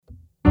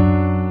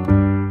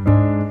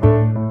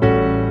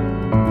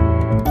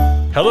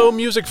Hello,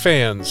 music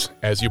fans!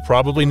 As you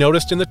probably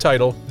noticed in the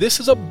title, this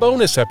is a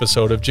bonus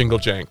episode of Jingle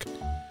Jank.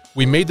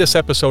 We made this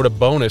episode a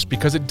bonus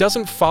because it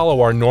doesn't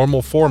follow our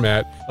normal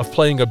format of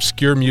playing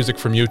obscure music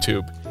from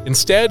YouTube.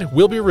 Instead,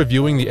 we'll be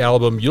reviewing the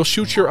album You'll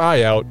Shoot Your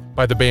Eye Out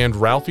by the band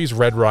Ralphie's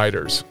Red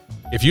Riders.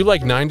 If you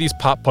like 90s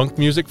pop-punk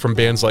music from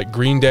bands like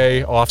Green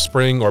Day,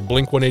 Offspring, or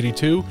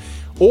Blink-182,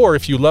 or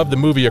if you love the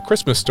movie A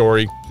Christmas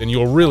Story, then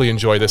you'll really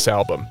enjoy this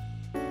album.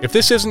 If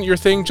this isn't your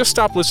thing, just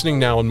stop listening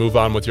now and move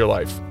on with your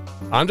life.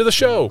 On to the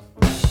show!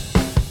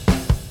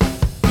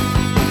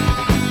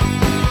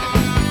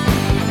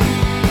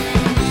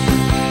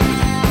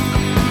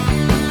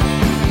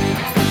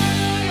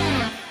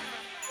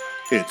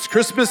 It's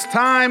Christmas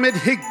time at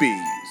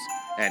Higbee's.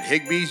 At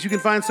Higbee's, you can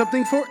find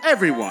something for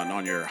everyone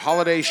on your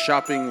holiday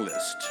shopping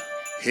list.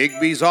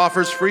 Higbee's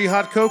offers free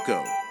hot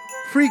cocoa,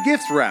 free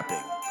gift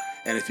wrapping,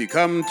 and if you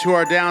come to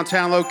our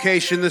downtown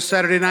location this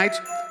Saturday night,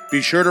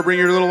 be sure to bring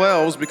your little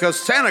elves because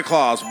Santa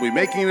Claus will be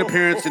making an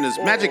appearance in his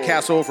magic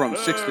castle from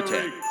 6 to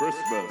 10.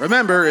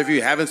 Remember, if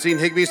you haven't seen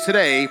Higbee's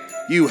today,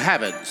 you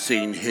haven't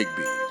seen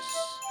Higbee's.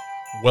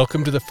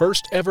 Welcome to the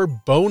first ever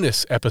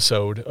bonus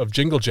episode of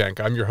Jingle Jank.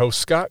 I'm your host,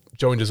 Scott,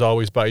 joined as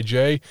always by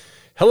Jay.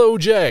 Hello,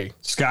 Jay.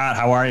 Scott,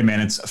 how are you, man?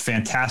 It's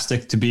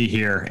fantastic to be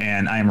here,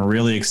 and I'm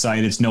really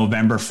excited. It's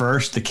November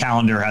 1st. The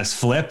calendar has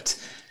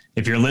flipped.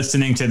 If you're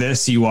listening to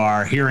this, you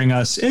are hearing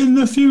us in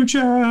the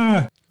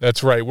future.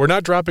 That's right. We're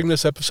not dropping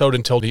this episode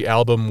until the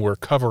album we're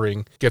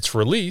covering gets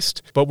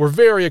released, but we're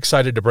very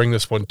excited to bring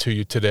this one to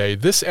you today.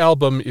 This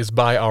album is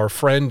by our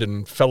friend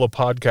and fellow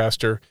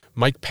podcaster,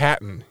 Mike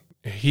Patton.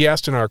 He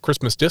asked in our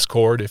Christmas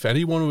Discord if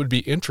anyone would be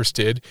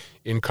interested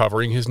in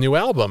covering his new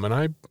album, and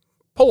I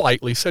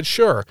politely said,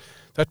 sure,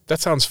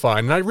 that sounds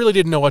fine. And I really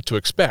didn't know what to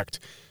expect.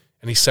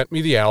 And he sent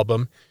me the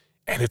album,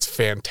 and it's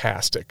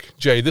fantastic.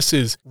 Jay, this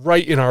is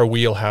right in our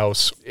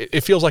wheelhouse.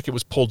 It feels like it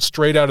was pulled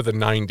straight out of the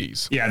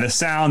 90s. Yeah, the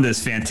sound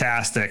is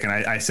fantastic. And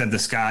I said to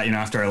Scott,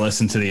 after I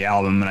listened to the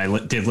album, and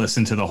I did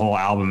listen to the whole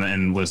album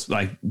and was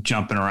like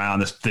jumping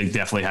around, this thing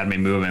definitely had me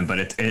moving, but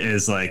it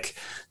is like,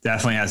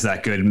 definitely has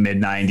that good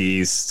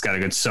mid-90s. It's got a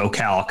good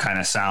SoCal kind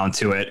of sound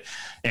to it.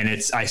 And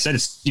I said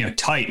it's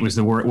tight was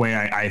the way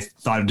I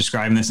thought of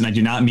describing this. And I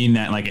do not mean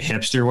that in like a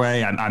hipster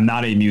way. I'm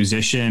not a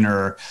musician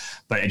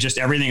but just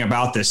everything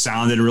about this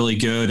sounded really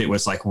good. It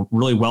was like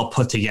really well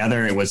put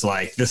together. It was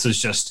like, this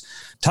is just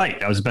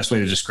tight. That was the best way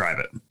to describe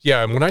it.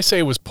 Yeah. And when I say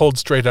it was pulled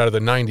straight out of the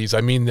 90s,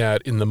 I mean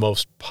that in the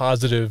most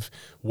positive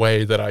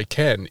way that I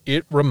can.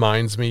 It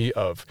reminds me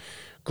of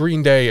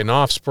Green Day and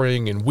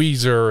Offspring and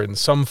Weezer and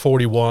Sum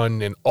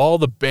 41 and all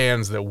the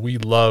bands that we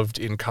loved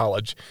in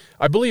college.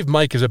 I believe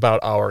Mike is about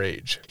our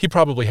age. He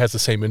probably has the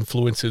same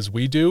influences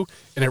we do,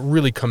 and it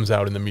really comes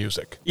out in the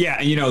music.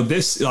 Yeah,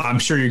 this, I'm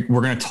sure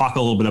we're going to talk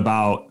a little bit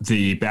about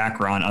the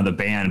background of the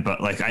band,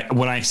 but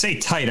when I say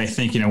tight, I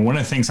think, one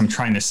of the things I'm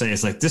trying to say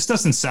is like, this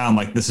doesn't sound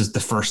like this is the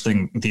first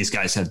thing these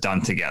guys have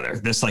done together.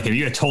 This, like, if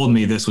you had told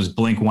me this was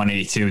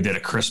Blink-182 did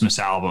a Christmas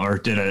album or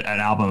did an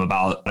album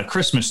about A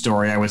Christmas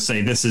Story, I would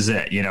say this is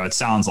it. It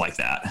sounds like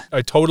that.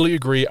 I totally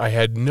agree. I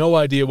had no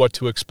idea what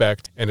to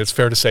expect, and it's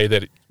fair to say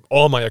that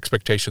all my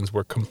expectations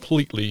were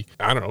completely,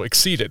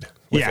 exceeded.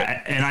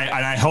 Yeah, and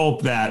I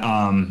hope that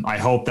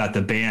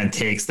the band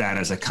takes that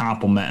as a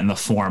compliment in the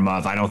form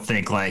of, I don't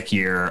think like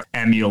you're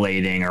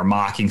emulating or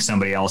mocking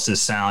somebody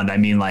else's sound. I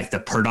mean, like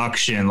the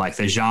production, like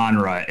the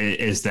genre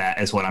is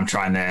what I'm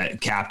trying to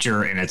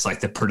capture. And it's like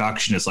the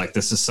production is like,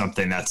 this is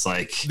something that's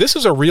like, this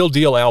is a real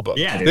deal album.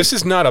 Yeah, dude. This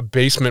is not a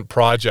basement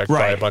project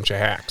by a bunch of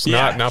hacks,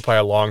 yeah. not by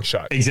a long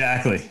shot.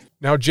 Exactly.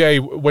 Now, Jay,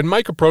 when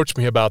Mike approached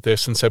me about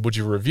this and said, would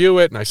you review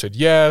it? And I said,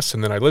 yes.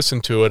 And then I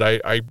listened to it.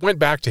 I went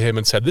back to him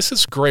and said, this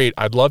is great.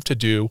 I'd love to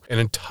do an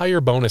entire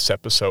bonus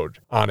episode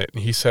on it.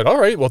 And he said, all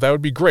right, well, that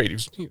would be great.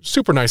 He's a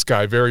super nice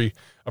guy, very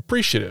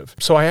appreciative.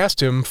 So I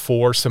asked him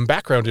for some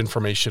background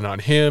information on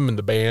him and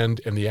the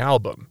band and the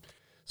album.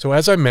 So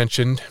as I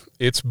mentioned,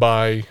 it's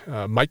by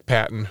Mike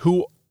Patton,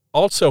 who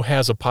also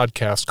has a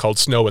podcast called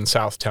Snow in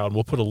Southtown.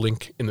 We'll put a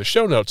link in the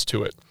show notes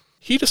to it.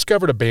 He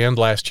discovered a band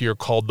last year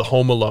called the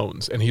Home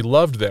Alones, and he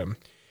loved them.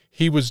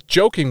 He was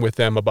joking with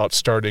them about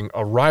starting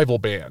a rival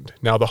band.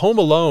 Now, the Home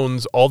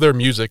Alones, all their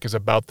music is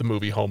about the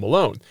movie Home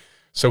Alone.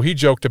 So he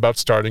joked about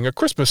starting a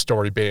Christmas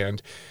Story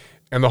band,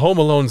 and the Home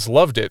Alones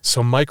loved it,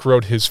 so Mike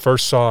wrote his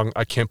first song,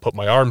 I Can't Put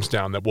My Arms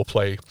Down, that we'll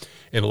play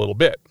in a little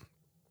bit.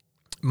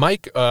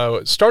 Mike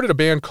started a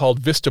band called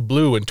Vista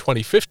Blue in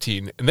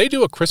 2015, and they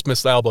do a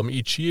Christmas album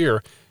each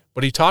year,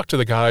 but he talked to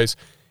the guys,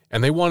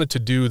 and they wanted to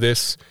do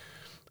this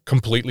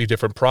completely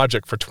different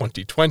project for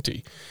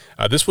 2020.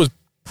 This was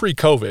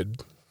pre-COVID.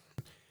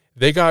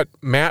 They got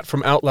Matt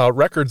from Out Loud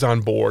Records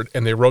on board,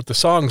 and they wrote the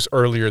songs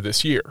earlier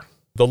this year.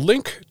 The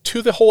link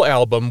to the whole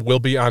album will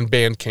be on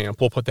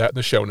Bandcamp. We'll put that in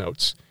the show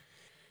notes.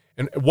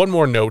 And one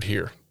more note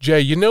here.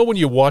 Jay, when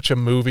you watch a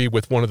movie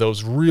with one of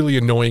those really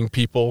annoying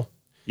people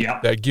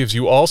that gives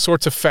you all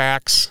sorts of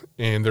facts,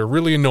 and they're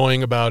really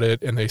annoying about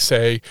it, and they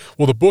say,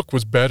 well, the book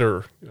was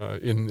better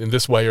in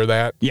this way or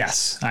that.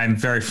 Yes, I'm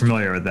very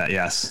familiar with that,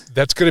 yes.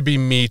 That's going to be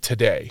me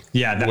today.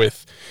 Yeah.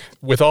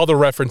 With all the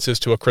references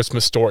to A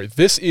Christmas Story.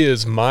 This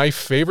is my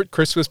favorite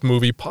Christmas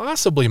movie,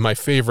 possibly my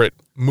favorite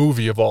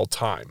movie of all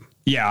time.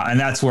 Yeah, and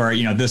that's where,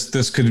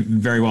 this could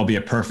very well be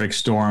a perfect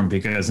storm,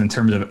 because in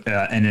terms of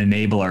an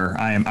enabler,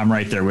 I'm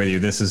right there with you.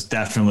 This is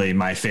definitely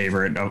my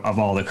favorite of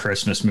all the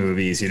Christmas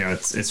movies.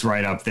 It's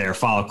right up there,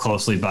 followed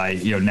closely by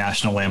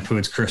National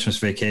Lampoon's Christmas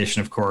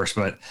Vacation, of course.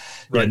 But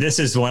right. This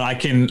is one I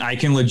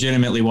can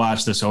legitimately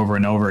watch this over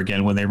and over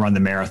again when they run the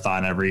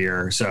marathon every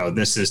year. So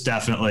this is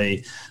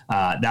definitely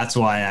that's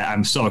why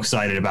I'm so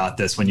excited about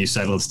this. When you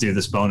said let's do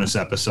this bonus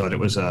episode, it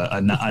was a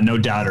no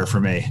doubter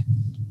for me.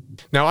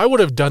 Now, I would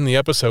have done the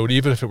episode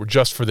even if it were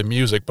just for the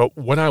music, but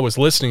when I was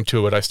listening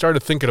to it, I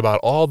started thinking about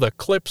all the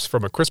clips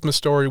from A Christmas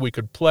Story we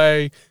could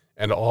play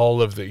and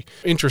all of the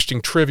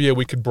interesting trivia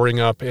we could bring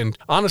up. And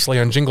honestly,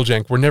 on Jingle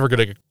Jank, we're never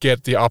going to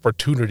get the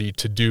opportunity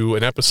to do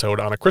an episode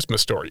on A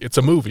Christmas Story. It's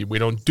a movie. We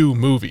don't do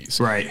movies.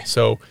 Right.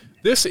 So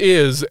this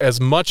is as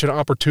much an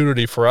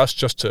opportunity for us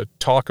just to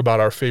talk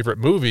about our favorite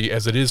movie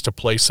as it is to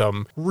play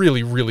some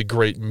really, really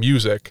great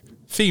music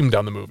themed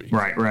on the movie.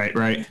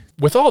 Right.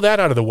 With all that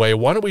out of the way,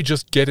 why don't we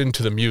just get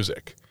into the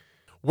music?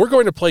 We're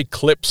going to play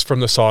clips from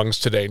the songs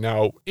today.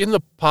 Now, in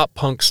the pop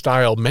punk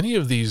style, many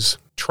of these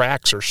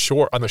tracks are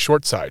short, on the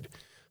short side.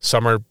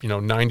 Some are,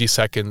 90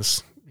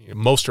 seconds.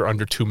 Most are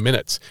under 2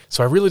 minutes.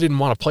 So I really didn't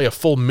want to play a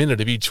full minute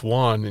of each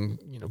one and,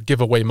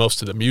 give away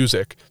most of the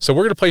music. So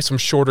we're going to play some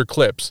shorter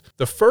clips.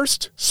 The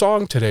first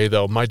song today,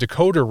 though, My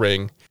Decoder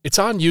Ring, it's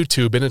on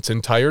YouTube in its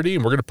entirety,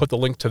 and we're going to put the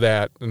link to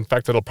that. In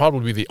fact, that'll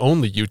probably be the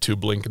only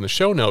YouTube link in the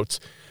show notes.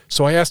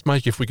 So I asked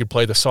Mike if we could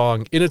play the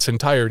song in its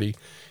entirety,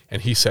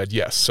 and he said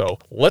yes. So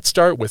let's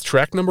start with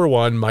track number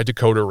 1, My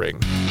Decoder Ring.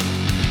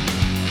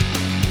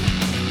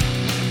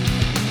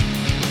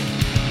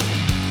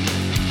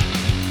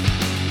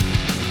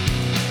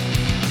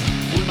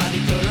 With my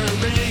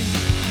decoder ring,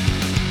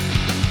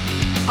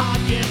 I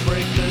can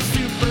break the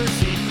super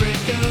secret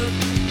code,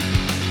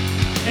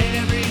 and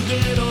every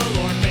little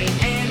orphan,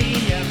 any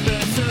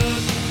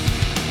episode,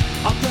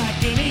 I'll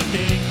crack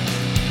anything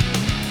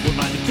with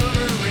my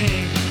decoder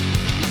ring.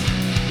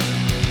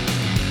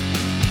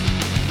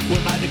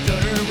 With my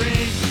decoder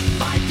ring,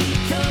 my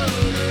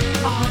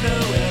decoder, I'll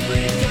know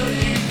every code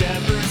you've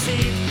ever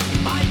seen.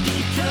 My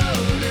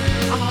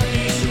decoder, I'll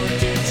be sure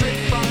to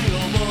trick my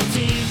whole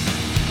team,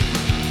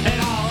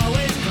 and I'll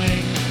always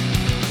cling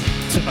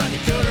to my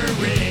decoder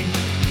ring.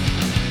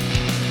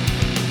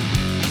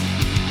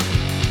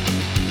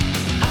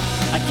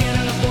 I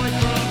can't avoid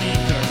from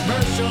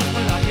e-commercials,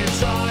 but I can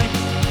try.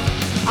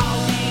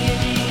 I'll be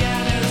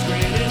Indiana's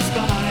greatest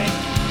spy.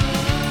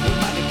 With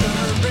my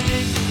decoder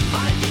ring,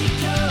 my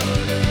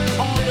decoder,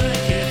 all the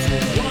kids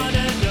will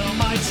wanna know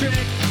my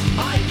trick.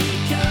 My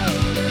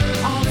decoder,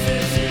 I'll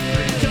fit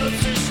secret codes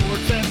to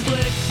Schwartz and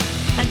Flick,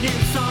 and new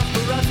songs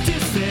for us to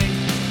sing.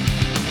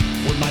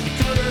 With my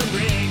decoder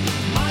ring,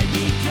 my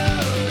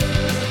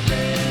decoder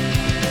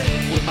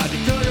ring. With my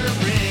decoder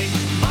ring,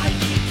 my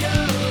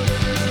decoder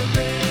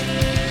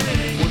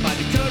ring. With my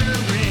decoder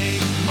ring,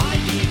 my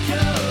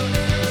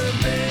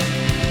decoder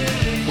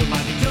ring. With my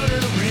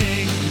decoder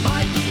ring,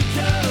 my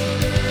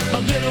decoder. A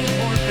little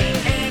orphan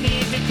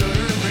Annie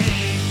decoder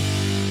ring.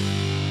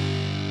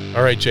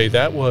 All right, Jay,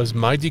 that was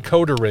My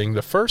Decoder Ring,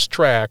 the first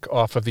track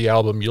off of the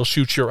album You'll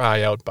Shoot Your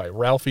Eye Out by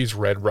Ralphie's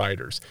Red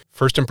Riders.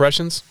 First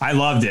impressions? I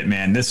loved it,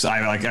 man.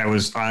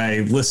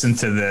 I listened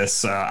to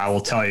this. I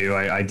will tell you,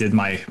 I did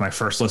my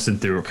first listen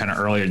through kind of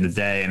earlier in the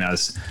day, and I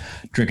was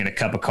drinking a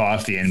cup of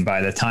coffee. And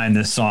by the time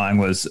this song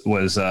was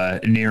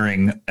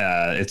nearing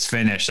its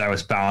finish, I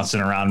was bouncing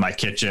around my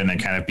kitchen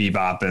and kind of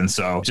bebopping.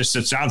 So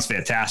it sounds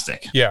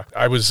fantastic. Yeah,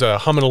 I was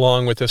humming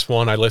along with this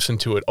one. I listened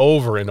to it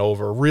over and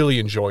over, really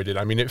enjoyed it.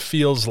 I mean, it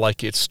feels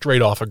like it's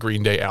straight off a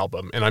Green Day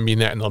album, and I mean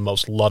that in the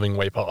most loving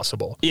way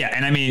possible. Yeah,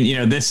 and I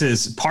mean, this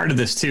is part of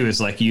this too,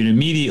 is like you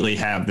immediately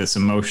have this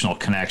emotional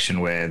connection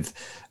with.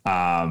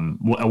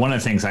 One of the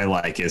things I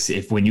like is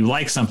when you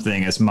like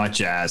something as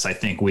much as I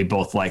think we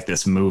both like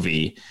this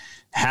movie,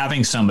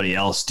 having somebody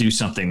else do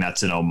something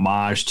that's an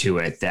homage to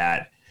it,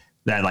 that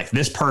like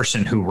this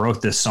person who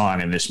wrote this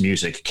song and this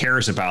music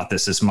cares about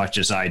this as much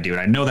as I do.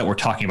 And I know that we're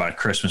talking about a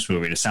Christmas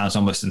movie. It sounds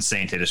almost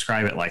insane to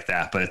describe it like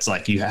that, but it's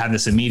like you have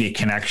this immediate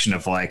connection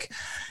of like,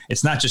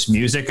 it's not just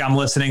music I'm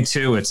listening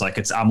to. It's like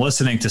I'm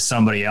listening to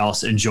somebody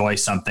else enjoy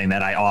something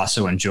that I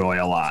also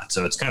enjoy a lot.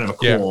 So it's kind of a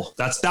cool.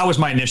 Yeah. That was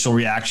my initial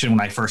reaction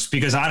when I first.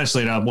 Because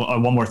honestly,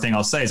 one more thing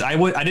I'll say is I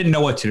didn't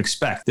know what to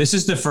expect. This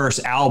is the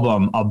first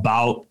album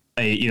about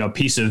a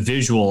piece of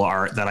visual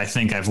art that I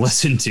think I've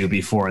listened to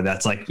before.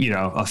 That's like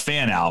a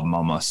fan album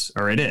almost,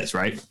 or it is,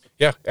 right?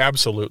 Yeah,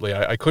 absolutely.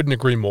 I couldn't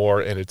agree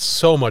more, and it's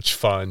so much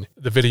fun.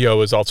 The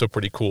video is also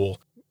pretty cool.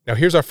 Now,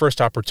 here's our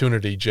first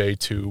opportunity, Jay,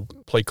 to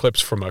play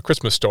clips from A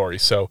Christmas Story.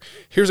 So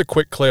here's a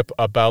quick clip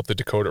about the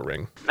decoder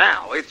ring.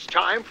 Now it's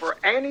time for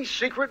Annie's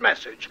secret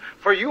message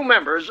for you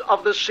members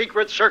of the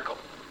Secret Circle.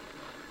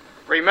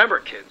 Remember,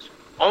 kids,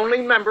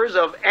 only members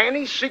of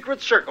Annie's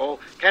Secret Circle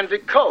can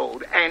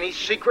decode Annie's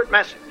secret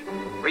message.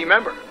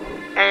 Remember,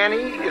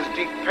 Annie is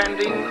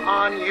depending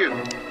on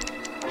you.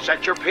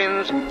 Set your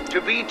pins to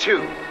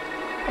B2.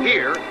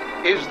 Here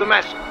is the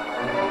message.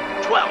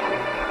 12,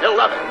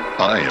 11.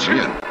 I am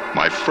in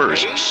my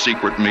first 8,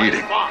 secret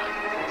meeting.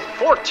 25,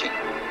 14,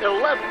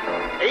 11,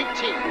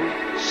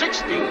 18,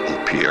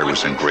 16. Pierre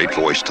was in great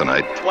voice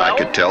tonight. I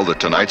could tell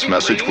that tonight's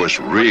message was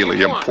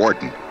really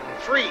important.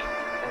 3,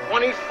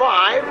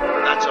 25.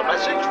 That's a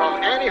message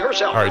from Annie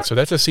herself. All right, so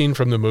that's a scene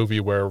from the movie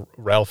where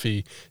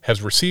Ralphie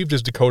has received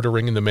his decoder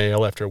ring in the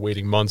mail after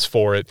waiting months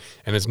for it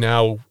and is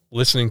now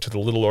listening to the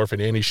Little Orphan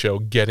Annie show,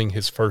 getting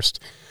his first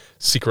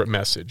secret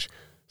message.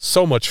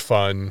 So much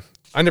fun.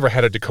 I never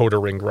had a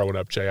decoder ring growing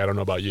up, Jay. I don't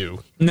know about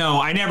you. No,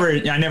 I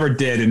never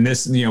did. And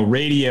this,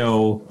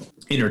 radio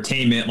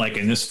entertainment, like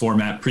in this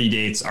format,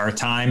 predates our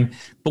time.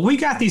 But we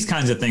got these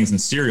kinds of things in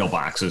cereal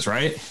boxes,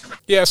 right?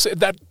 Yes,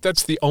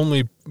 that's the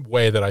only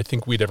way that I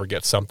think we'd ever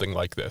get something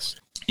like this.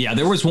 Yeah,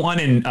 there was one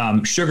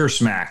in Sugar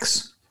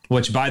Smacks,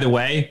 which, by the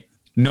way,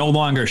 no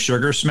longer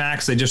Sugar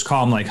Smacks. They just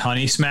call them like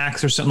Honey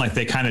Smacks or something. Like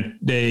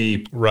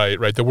they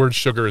Right. The word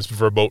sugar is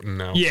verboten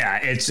now. Yeah,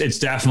 it's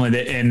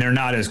definitely, and they're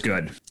not as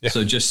good. Yeah.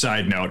 So just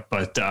side note,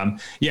 but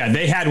yeah,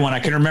 they had one.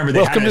 I can remember.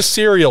 Welcome to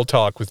Cereal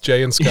Talk with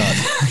Jay and Scott.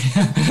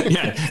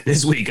 Yeah,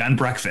 this week on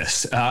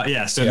breakfast.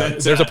 There's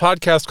a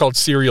podcast called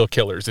Serial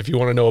Killers. If you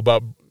want to know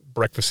about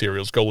breakfast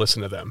cereals, go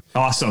listen to them.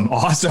 Awesome.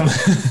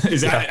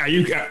 Is that, are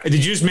you, did you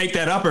just make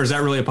that up or is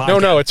that really a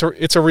podcast? No,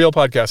 it's a real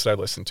podcast that I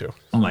listen to.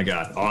 Oh my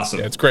God. Awesome.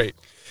 Yeah, it's great.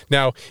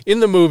 Now, in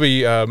the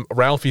movie,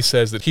 Ralphie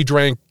says that he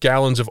drank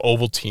gallons of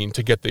Ovaltine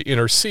to get the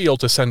inner seal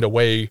to send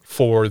away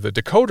for the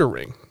decoder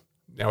ring.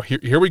 Now,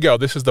 here we go.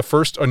 This is the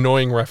first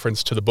annoying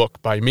reference to the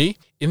book by me.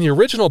 In the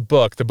original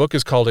book, the book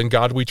is called In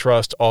God We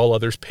Trust, All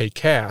Others Pay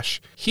Cash.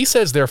 He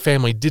says their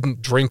family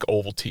didn't drink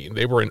Ovaltine.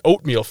 They were an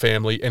oatmeal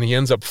family, and he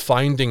ends up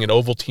finding an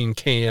Ovaltine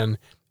can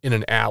in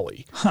an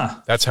alley.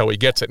 That's how he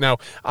gets it. Now,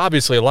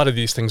 obviously, a lot of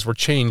these things were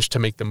changed to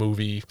make the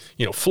movie,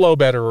 flow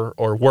better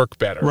or work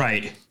better.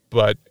 Right.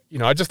 But,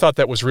 I just thought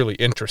that was really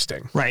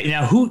interesting. Right.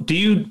 Now, can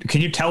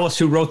you tell us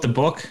who wrote the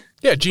book?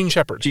 Yeah, Gene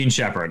Shepard. Gene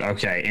Shepard,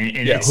 okay.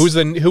 And yeah,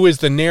 who is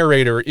the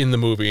narrator in the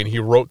movie, and he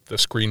wrote the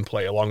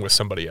screenplay along with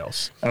somebody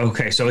else.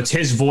 Okay, so it's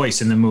his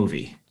voice in the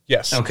movie.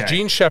 Yes. Okay.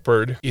 Gene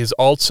Shepard is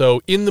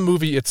also in the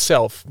movie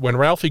itself. When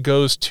Ralphie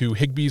goes to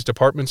Higbee's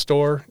department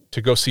store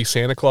to go see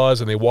Santa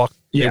Claus, and they walk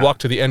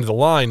to the end of the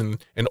line,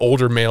 and an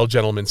older male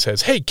gentleman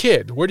says, "Hey,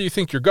 kid, where do you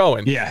think you're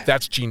going?" Yeah.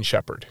 That's Gene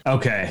Shepard.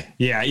 Okay.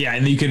 Yeah.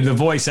 And the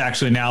voice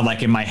actually now,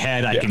 like in my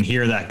head, I can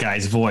hear that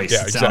guy's voice.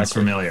 Yeah, it sounds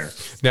familiar.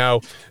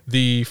 Now,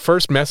 the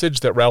first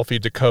message that Ralphie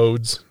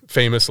decodes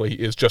famously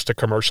is just a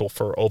commercial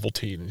for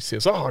Ovaltine. He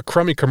says, "Oh, a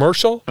crummy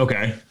commercial."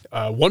 Okay.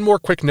 One more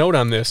quick note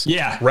on this.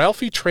 Yeah.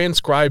 Ralphie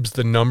transcribes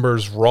the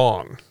numbers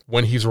wrong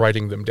when he's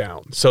writing them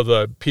down. So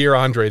the Pierre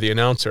Andre, the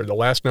announcer, the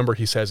last number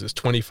he says is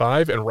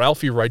 25, and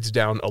Ralphie writes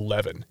down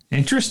 11.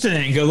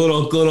 Interesting. A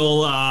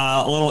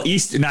little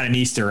Easter, not an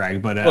Easter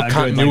egg, but a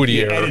continuity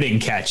good, error. Editing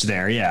catch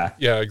there. Yeah.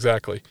 Yeah,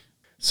 exactly.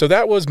 So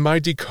that was My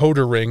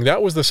Decoder Ring.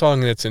 That was the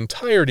song in its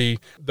entirety.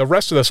 The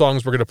rest of the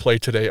songs we're going to play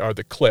today are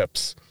the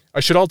clips.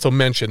 I should also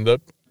mention the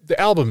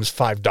album is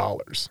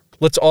 $5.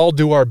 Let's all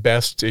do our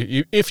best.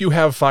 If you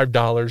have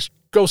 $5,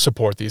 go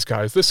support these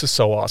guys. This is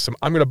so awesome.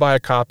 I'm going to buy a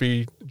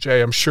copy. Jay,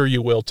 I'm sure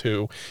you will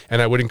too.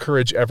 And I would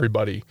encourage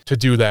everybody to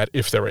do that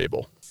if they're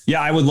able.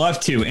 Yeah, I would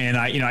love to. And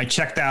I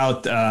checked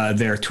out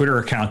their Twitter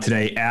account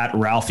today at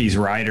Ralphie's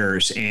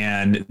Riders,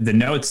 and the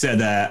note said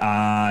that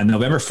on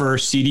November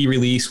 1st, CD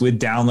release with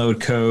download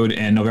code,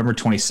 and November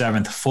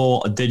 27th, full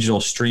digital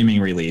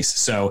streaming release.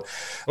 So,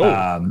 so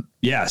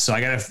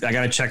I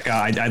gotta check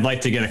out. I'd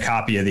like to get a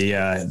copy of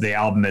the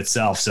album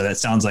itself. So that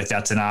sounds like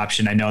that's an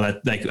option. I know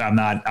that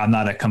I'm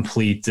not a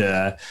complete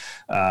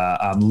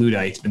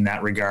Luddite in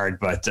that regard,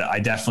 but I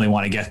definitely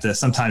want to get the.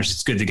 Sometimes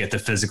it's good to get the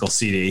physical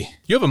CD.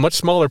 You have a much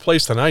smaller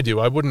place than I do.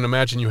 I wouldn't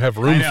imagine you have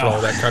room for all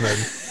that kind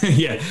of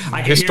yeah.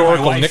 I can historical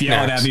hear my wife knickknacks.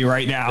 yelling at me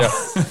right now.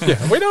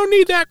 Yeah, we don't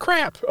need that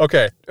crap.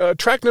 Okay,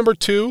 track number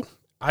 2.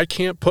 I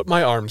Can't Put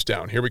My Arms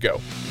Down. Here we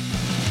go.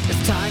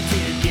 It's time to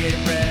get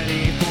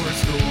ready for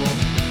school.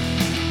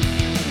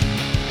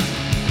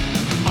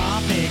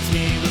 Mom makes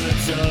me look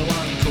so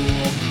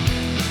uncool.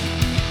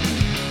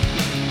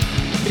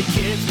 The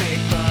kids make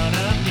fun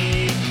of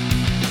me.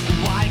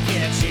 Why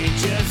can't she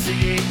just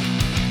see?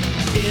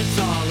 It's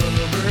all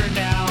over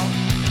now.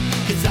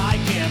 'Cause I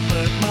can't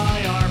put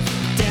my arms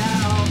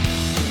down.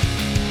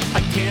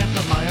 I can't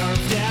put my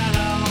arms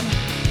down.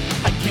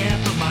 I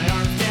can't put my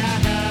arms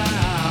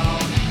down.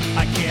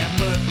 I can't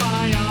put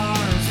my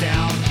arms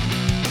down.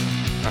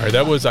 All right,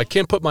 that was I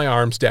Can't Put My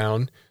Arms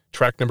Down,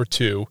 track number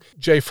 2.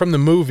 Jay, from the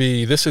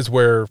movie, this is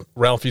where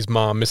Ralphie's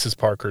mom, Mrs.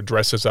 Parker,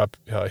 dresses up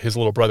his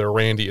little brother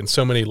Randy in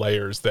so many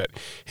layers that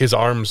his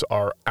arms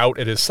are out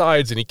at his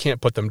sides and he can't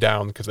put them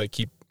down because they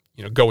keep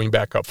going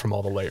back up from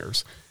all the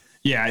layers.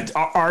 Yeah, it's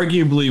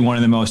arguably one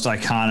of the most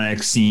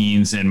iconic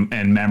scenes and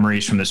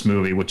memories from this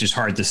movie, which is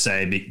hard to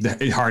say.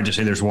 It's hard to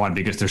say there's one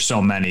because there's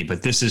so many,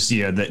 but this is,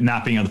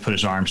 not being able to put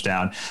his arms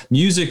down.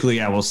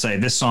 Musically, I will say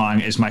this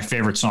song is my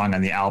favorite song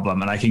on the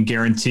album, and I can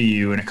guarantee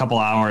you in a couple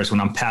hours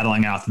when I'm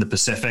paddling out to the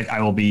Pacific, I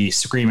will be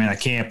screaming, I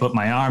can't put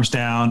my arms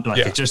down.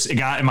 It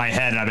got in my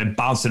head, and I've been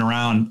bouncing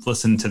around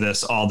listening to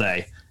this all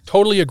day.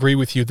 Totally agree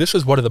with you. This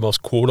is one of the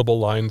most quotable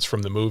lines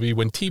from the movie.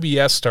 When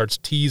TBS starts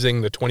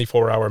teasing the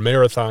 24-hour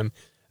marathon,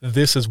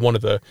 this is one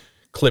of the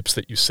clips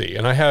that you see.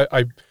 And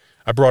I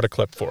brought a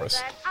clip for us.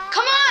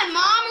 Come on,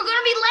 Mom, we're going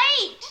to be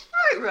late.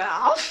 All right,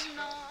 Ralph.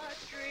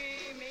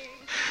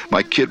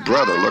 My kid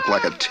brother looked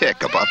like a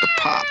tick about to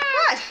pop.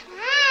 What?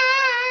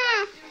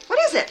 What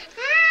is it?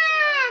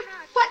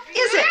 What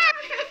is it?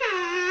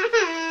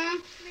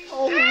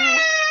 Oh.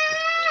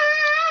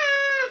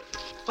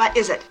 What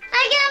is it?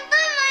 I can't put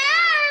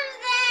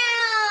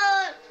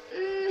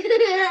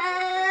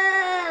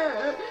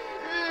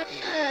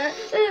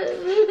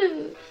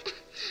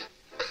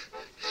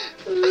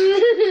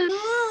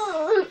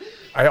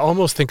I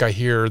almost think I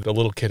hear the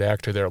little kid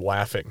actor there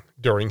laughing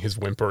during his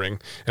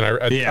whimpering, and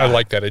I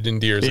like that. It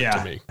endears it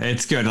to me.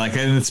 It's good.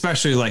 And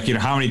especially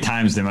how many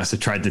times they must have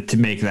tried to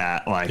make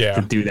that,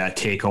 to do that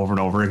take over and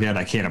over again.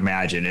 I can't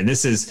imagine. And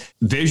this is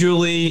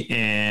visually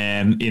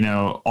and,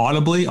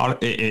 audibly,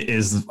 it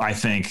is, I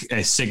think,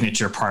 a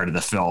signature part of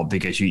the film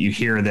because you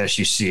hear this,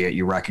 you see it,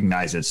 you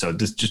recognize it. So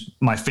this is just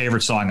my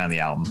favorite song on the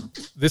album.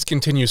 This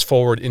continues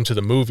forward into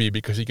the movie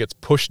because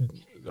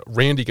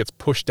Randy gets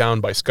pushed down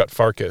by Scut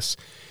Farkus,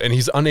 and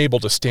he's unable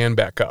to stand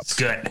back up. It's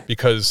good.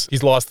 Because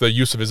he's lost the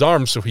use of his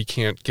arms, so he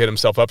can't get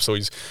himself up, so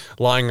he's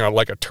lying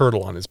like a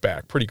turtle on his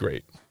back. Pretty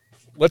great.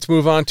 Let's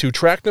move on to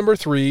track number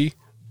 3,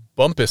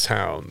 Bumpus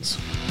Hounds.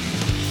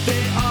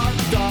 They are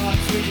the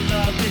dogs we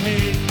love to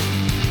hate.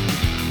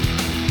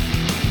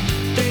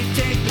 They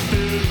take the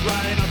food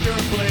right off your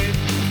plate.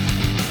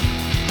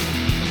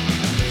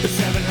 The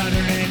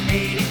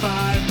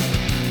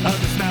 785 of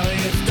the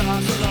smelliest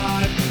dogs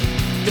alive.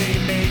 They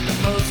make the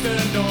most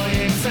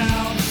annoying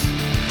sounds.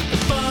 The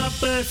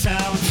Bumpus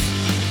Hounds.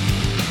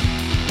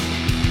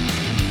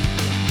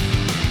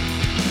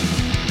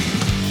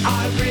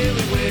 I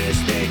really wish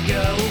they'd go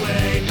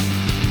away.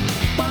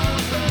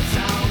 Bumpus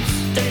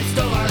Hounds. They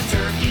stole our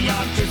turkey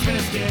on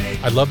Christmas Day.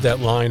 I love that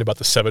line about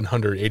the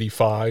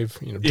 785,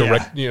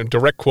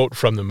 direct quote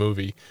from the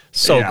movie.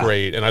 So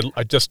great. And I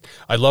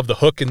love the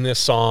hook in this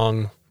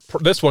song.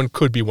 This one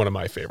could be one of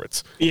my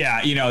favorites.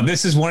 Yeah,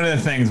 this is one of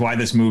the things why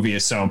this movie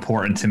is so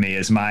important to me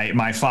is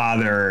my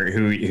father,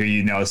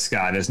 who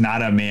Scott, is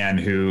not a man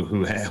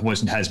who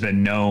has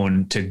been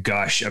known to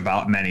gush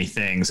about many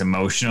things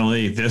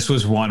emotionally. This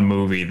was one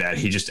movie that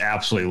he just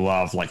absolutely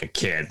loved like a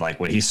kid. Like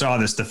when he saw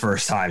this the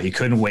first time, he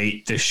couldn't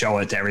wait to show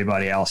it to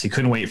everybody else. He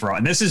couldn't wait for it.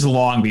 And this is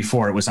long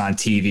before it was on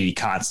TV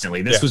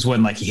constantly. This was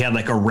when he had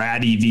a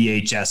ratty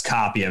VHS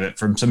copy of it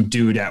from some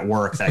dude at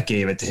work that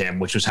gave it to him,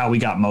 which was how we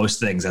got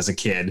most things as a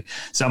kid.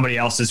 Somebody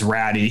else's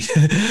ratty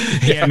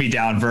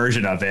hand-me-down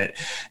version of it.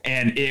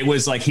 And it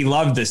was he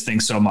loved this thing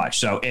so much.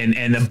 So,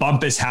 and the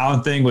Bumpus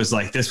Hound thing was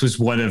this was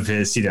one of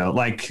his, now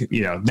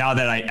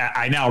that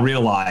I now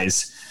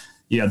realize,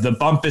 the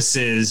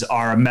Bumpuses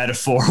are a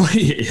metaphor.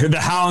 The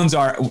hounds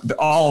are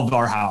all of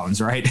our hounds,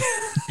 right?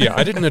 Yeah,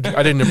 I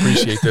didn't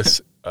appreciate this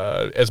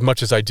as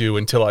much as I do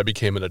until I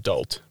became an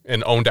adult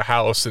and owned a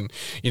house and,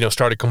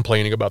 started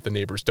complaining about the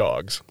neighbors'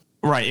 dogs.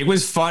 Right. It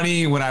was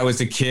funny when I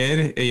was a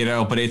kid,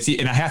 but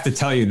and I have to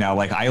tell you now,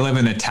 I live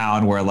in a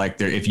town where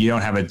if you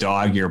don't have a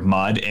dog, you're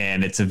mud.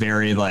 And it's a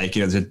very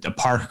there's a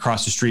park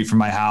across the street from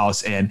my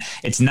house. And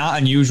it's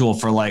not unusual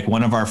for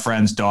one of our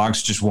friends'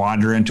 dogs just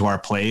wander into our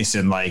place.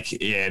 And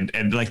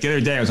the other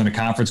day I was on a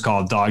conference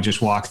call, a dog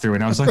just walked through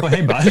and I was like, well,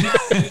 hey, bud.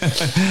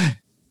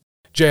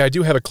 Jay, I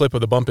do have a clip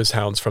of the Bumpus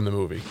Hounds from the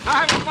movie.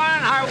 Have fun,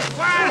 have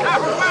fun, have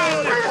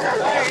fun.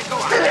 There you go.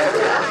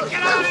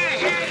 Get out of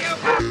here, you.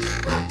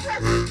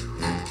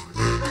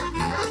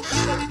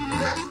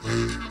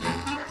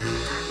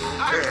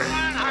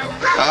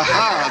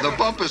 Aha, the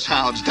Bumpus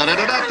Hounds.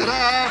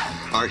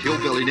 Da-da-da-da-da-da. Our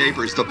hillbilly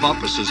neighbors, the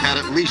Bumpuses, had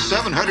at least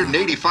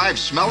 785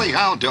 smelly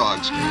hound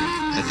dogs.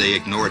 And they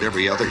ignored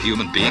every other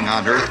human being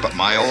on earth but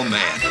my old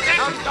man.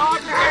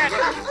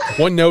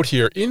 One note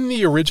here. In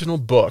the original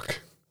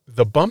book,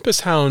 the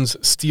Bumpus Hounds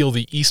steal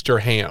the Easter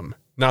ham,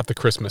 not the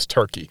Christmas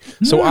turkey.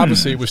 So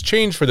obviously it was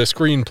changed for the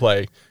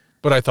screenplay,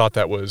 but I thought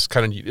that was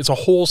kind of neat. It's a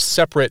whole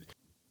separate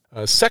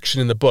section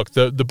in the book.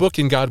 The book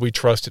In God We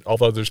Trust, All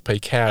Others Pay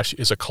Cash,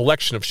 is a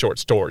collection of short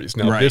stories.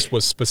 Now, This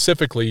was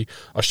specifically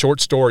a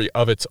short story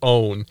of its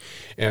own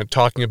and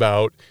talking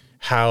about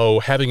how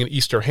having an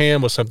Easter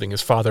ham was something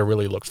his father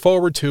really looked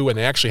forward to, and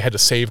they actually had to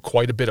save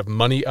quite a bit of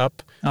money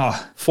up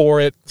for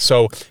it.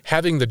 So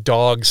having the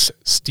dogs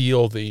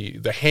steal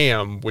the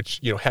ham, which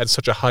had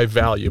such a high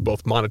value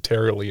both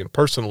monetarily and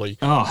personally,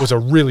 was a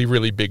really,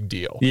 really big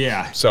deal.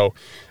 Yeah. So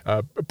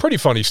a pretty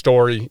funny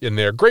story in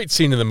there. Great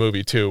scene in the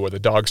movie too, where the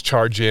dogs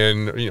charge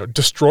in,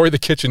 destroy the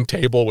kitchen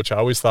table, which I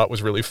always thought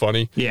was really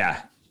funny.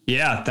 Yeah.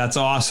 Yeah, that's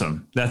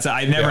awesome.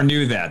 I never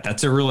knew that.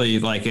 That's a really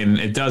and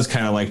it does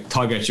kind of like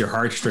tug at your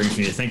heartstrings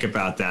when you think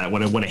about that.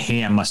 What a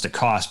ham must have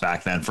cost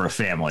back then for a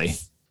family.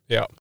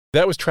 Yeah.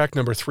 That was track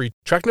number 3.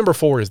 Track number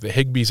 4 is the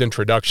Higbee's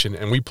Introduction,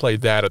 and we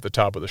played that at the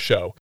top of the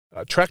show.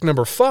 Track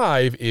number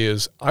 5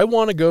 is I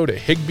Want to Go to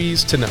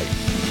Higbee's Tonight.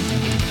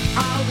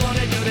 I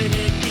wanna go to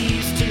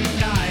Higbee's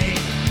tonight.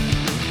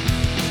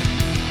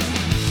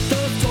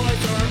 Those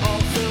toys are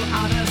also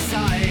out of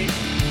sight.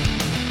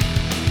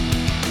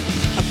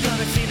 I'm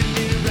gonna see the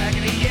new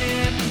Raggedy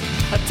Ann,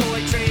 a toy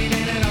train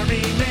and an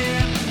army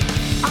man.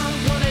 I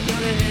wanna go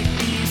to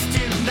Higbee's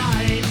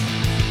tonight.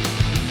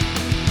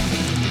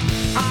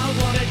 I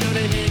wanna go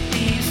to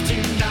Higbee's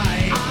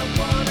tonight. I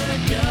wanna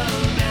go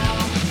now.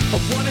 I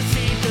wanna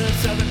see the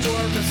Seven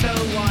Dwarfs of Snow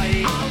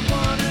White. I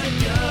wanna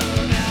go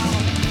now.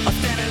 I'll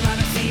stand in line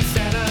to see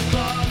Santa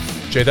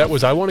Claus. Jay, that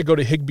was I Want to Go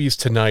to Higbee's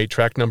Tonight,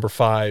 track number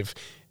 5.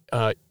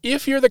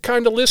 If you're the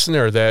kind of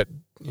listener that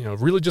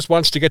really just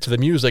wants to get to the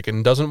music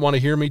and doesn't want to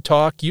hear me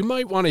talk, you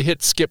might want to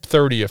hit skip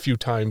 30 a few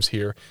times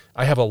here.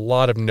 I have a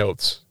lot of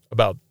notes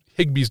about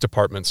Higbee's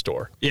department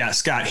store. Yeah,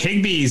 Scott,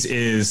 Higbee's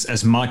is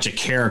as much a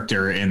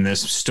character in this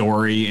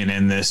story and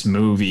in this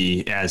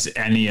movie as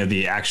any of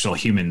the actual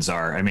humans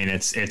are. I mean,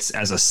 it's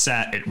as a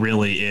set, it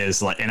really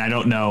is and I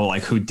don't know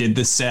who did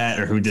the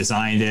set or who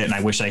designed it, and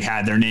I wish I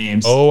had their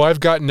names. Oh, I've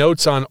got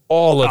notes on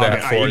all of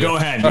that for you. Go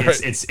ahead.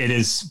 It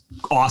is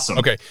awesome.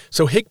 Okay,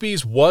 so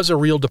Higbee's was a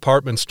real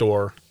department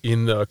store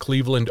in the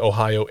Cleveland,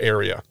 Ohio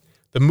area.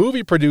 The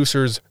movie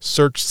producers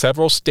searched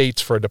several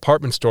states for a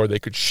department store they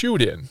could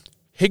shoot in.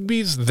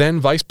 Higbee's then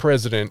vice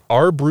president,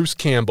 R. Bruce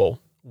Campbell,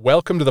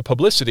 welcomed the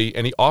publicity,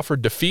 and he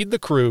offered to feed the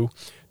crew,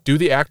 do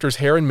the actors'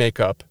 hair and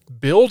makeup,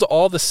 build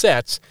all the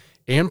sets,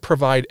 and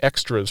provide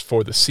extras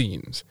for the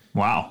scenes.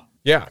 Wow.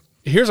 Yeah.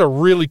 Here's a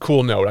really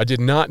cool note. I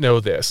did not know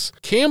this.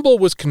 Campbell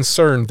was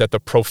concerned that the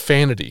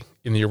profanity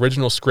in the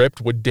original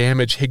script would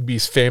damage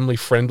Higbee's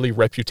family-friendly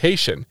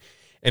reputation,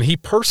 and he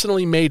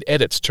personally made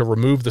edits to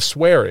remove the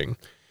swearing,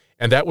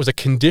 and that was a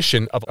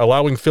condition of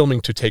allowing filming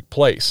to take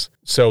place.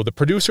 So the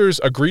producers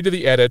agreed to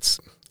the edits,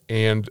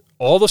 and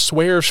all the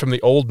swears from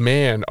the old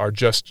man are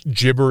just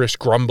gibberish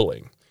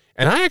grumbling.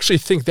 And I actually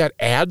think that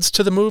adds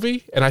to the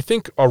movie, and I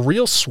think a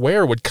real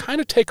swear would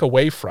kind of take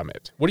away from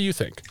it. What do you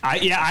think?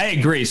 I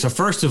agree. So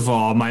first of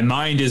all, my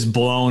mind is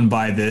blown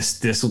by this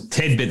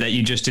tidbit that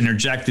you just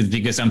interjected,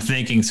 because I'm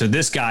thinking, so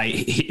this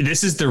guy,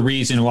 this is the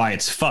reason why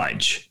it's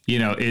fudge,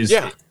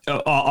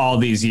 all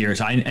these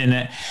years.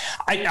 I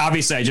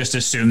obviously I just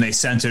assumed they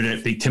censored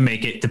it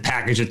to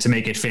package it to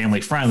make it family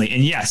friendly.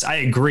 And yes, I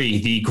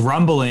agree. The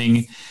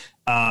grumbling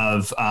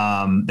of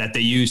that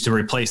they use to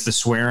replace the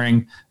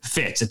swearing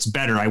fits. It's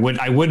better. I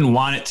wouldn't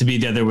want it to be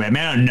the other way. I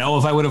mean, I don't know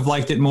if I would have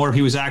liked it more if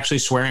he was actually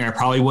swearing. I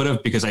probably would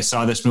have, because I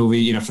saw this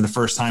movie, for the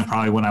first time,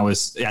 probably when I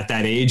was at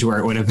that age where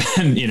it would have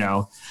been,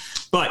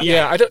 but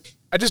yeah.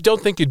 I just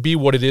don't think it'd be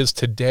what it is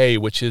today,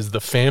 which is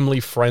the family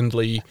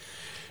friendly,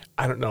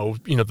 I don't know,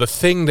 the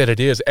thing that it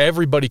is.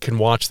 Everybody can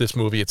watch this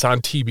movie. It's on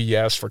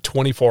TBS for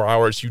 24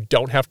 hours. You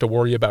don't have to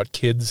worry about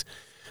kids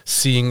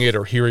seeing it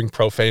or hearing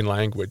profane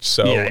language.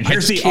 So and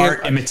here's the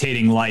art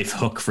imitating life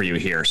hook for you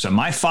here. So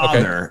my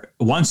father,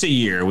 once a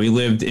year,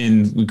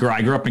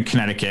 I grew up in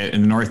Connecticut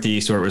in the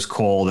Northeast where it was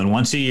cold. And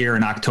once a year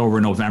in October,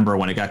 November,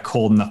 when it got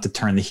cold enough to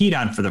turn the heat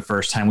on for the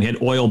first time, we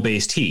had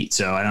oil-based heat.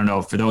 So I don't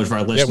know, for those of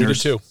our listeners. Yeah, we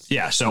did too.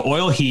 Yeah. So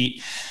oil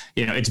heat,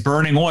 it's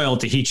burning oil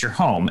to heat your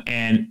home.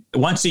 And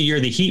once a year,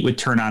 the heat would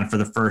turn on for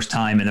the first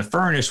time and the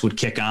furnace would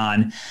kick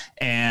on,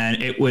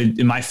 and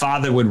my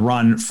father would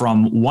run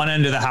from one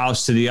end of the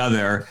house to the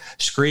other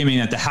screaming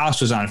that the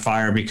house was on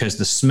fire because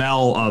the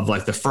smell of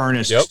the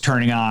furnace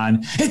turning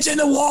on, it's in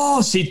the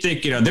walls. He'd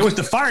think, there was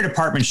the fire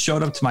department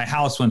showed up to my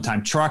house one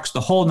time, trucks,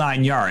 the whole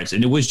 9 yards.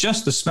 And it was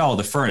just the smell of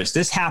the furnace.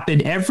 This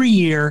happened every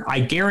year. I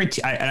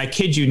guarantee, and I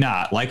kid you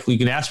not, you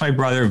can ask my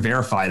brother,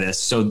 verify this.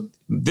 So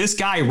this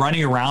guy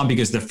running around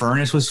because the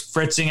furnace was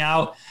fritzing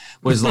out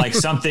was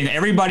something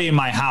everybody in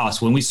my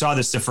house, when we saw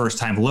this the first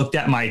time, looked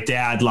at my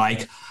dad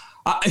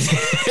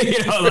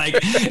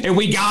and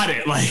we got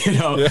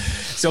it,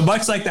 So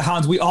much like the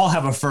Hounds, we all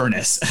have a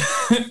furnace.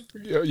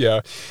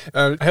 Yeah.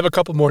 I have a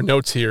couple more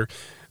notes here.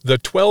 The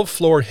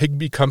 12-floor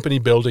Higbee Company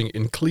building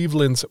in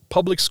Cleveland's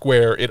Public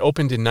Square, it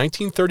opened in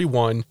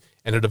 1931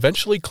 and it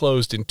eventually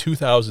closed in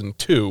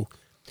 2002.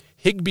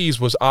 Higbee's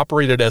was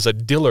operated as a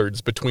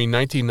Dillard's between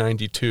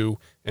 1992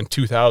 and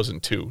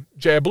 2002.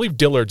 Jay, I believe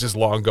Dillard's is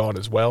long gone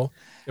as well.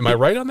 Am I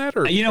right on that?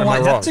 Or you know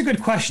what? That's a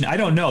good question. I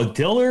don't know.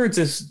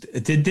 Dillard's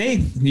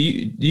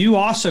you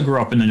also grew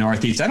up in the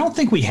Northeast. I don't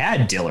think we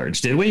had Dillard's,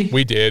 did we?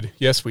 We did.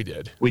 Yes, we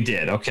did. We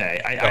did.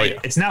 Okay.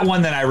 It's not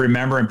one that I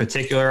remember in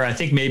particular. I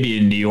think maybe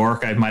in New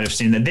York, I might have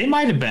seen that. They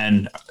might have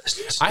been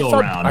still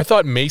around. I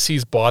thought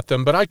Macy's bought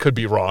them, but I could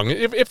be wrong.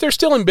 If they're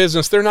still in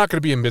business, they're not going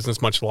to be in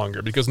business much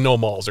longer because no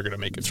malls are going to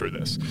make it through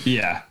this.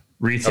 Yeah.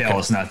 Retail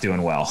is not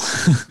doing well.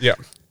 Yeah.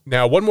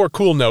 Now, one more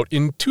cool note.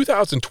 In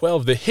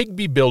 2012, the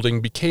Higbee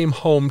building became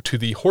home to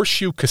the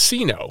Horseshoe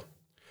Casino,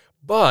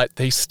 but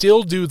they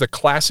still do the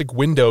classic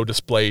window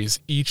displays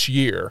each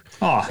year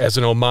as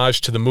an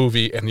homage to the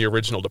movie and the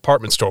original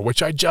department store,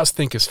 which I just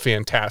think is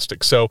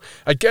fantastic. So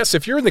I guess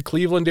if you're in the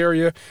Cleveland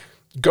area,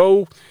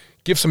 go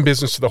give some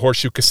business to the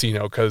Horseshoe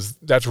Casino, because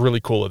that's really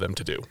cool of them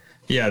to do.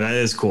 Yeah, that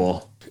is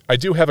cool. I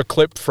do have a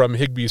clip from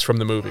Higbee's from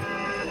the movie.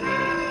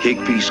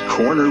 Higbee's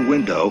corner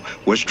window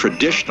was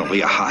traditionally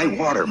a high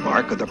water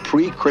mark of the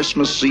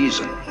pre-Christmas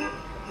season.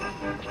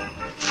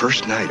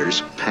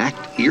 First-nighters,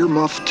 packed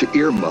earmuff to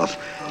earmuff,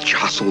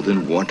 jostled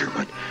in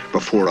wonderment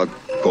before a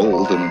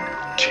golden,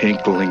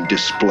 tinkling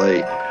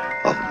display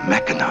of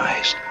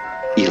mechanized,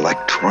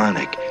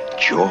 electronic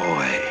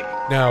joy.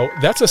 Now,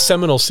 that's a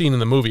seminal scene in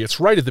the movie. It's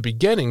right at the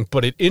beginning,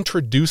 but it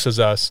introduces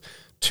us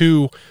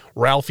to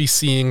Ralphie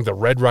seeing the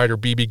Red Ryder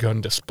BB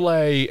gun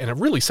display, and it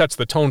really sets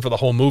the tone for the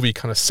whole movie,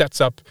 kind of sets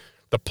up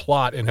the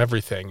plot and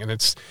everything. And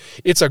it's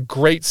a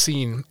great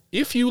scene.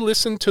 If you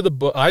listen to the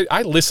book,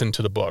 I listened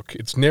to the book.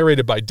 It's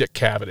narrated by Dick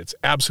Cavett. It's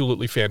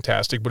absolutely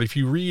fantastic. But if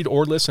you read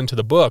or listen to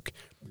the book,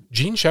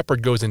 Gene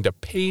Shepard goes into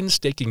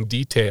painstaking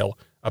detail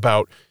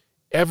about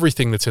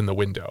everything that's in the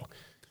window.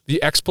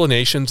 The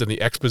explanations and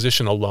the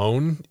exposition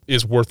alone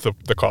is worth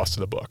the cost of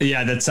the book.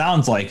 Yeah, that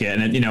sounds like it.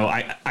 And,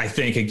 I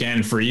think,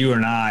 again, for you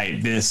and I,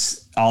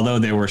 this, although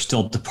there were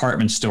still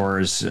department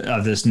stores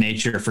of this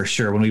nature for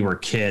sure when we were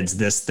kids,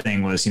 this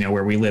thing was,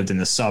 where we lived in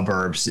the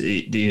suburbs,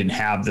 you didn't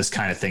have this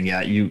kind of thing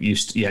yet. You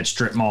had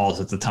strip malls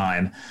at the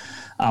time.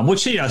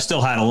 Which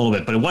still had a little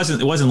bit, but it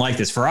wasn't like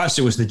this. For us,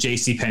 it was the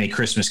JCPenney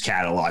Christmas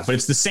catalog, but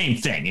it's the same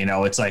thing.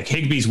 It's like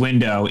Higbee's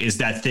window is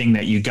that thing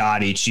that you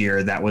got each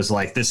year that was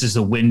like, this is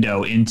the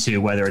window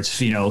into, whether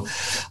it's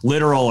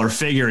literal or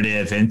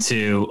figurative,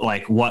 into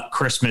like what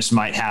Christmas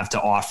might have to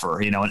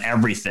offer, and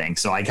everything.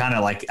 So I kind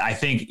of I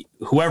think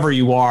whoever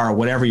you are,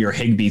 whatever your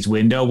Higbee's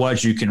window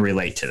was, you can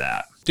relate to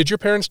that. Did your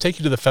parents take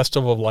you to the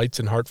Festival of Lights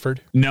in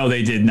Hartford? No,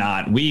 they did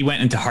not. We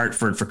went into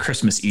Hartford for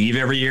Christmas Eve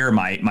every year.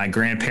 My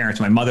grandparents,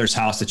 my mother's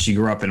house that she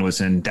grew up in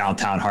was in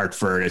downtown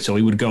Hartford. And so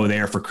we would go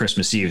there for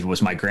Christmas Eve. It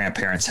was my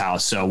grandparents'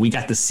 house. So we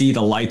got to see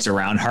the lights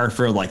around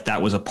Hartford. Like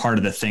that was a part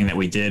of the thing that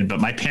we did.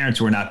 But my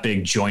parents were not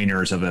big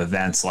joiners of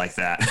events like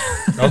that.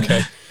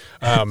 Okay.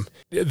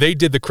 They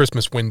did the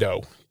Christmas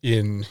window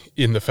in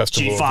the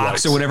Festival of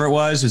Lights. G-Fox or whatever it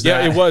was.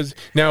 It was.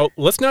 Now,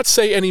 let's not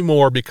say any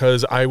more,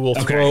 because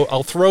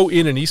I'll throw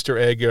in an Easter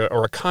egg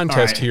or a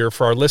contest here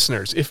for our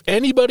listeners. If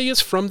anybody is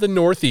from the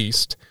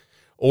Northeast,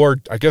 or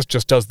I guess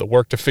just does the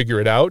work to figure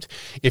it out,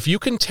 if you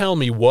can tell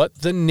me what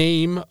the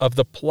name of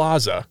the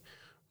plaza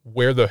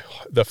where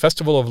the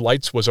Festival of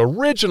Lights was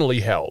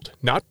originally held,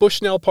 not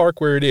Bushnell Park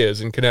where it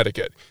is in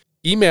Connecticut,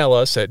 email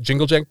us at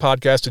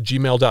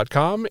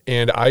jinglejankpodcast@gmail.com,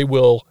 and I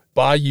will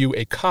buy you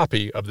a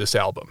copy of this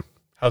album.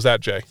 How's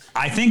that, Jay?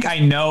 I think I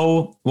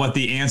know what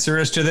the answer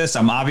is to this.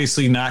 I'm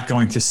obviously not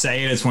going to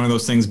say it. It's one of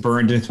those things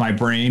burned into my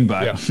brain,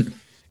 but... Yeah.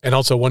 And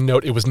also one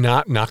note, it was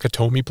not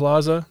Nakatomi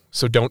Plaza,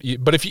 so don't...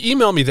 But if you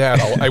email me that,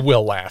 I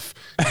will laugh.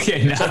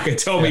 Okay,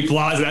 Nakatomi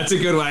Plaza. That's a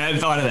good one. I hadn't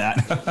thought of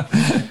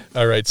that.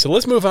 All right, so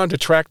let's move on to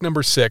track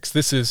number 6.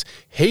 This is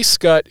Hey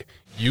Scut,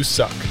 You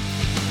Suck.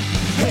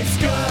 Hey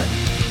Scott,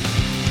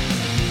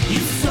 you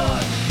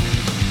suck.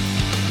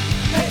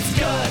 Hey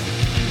Scott,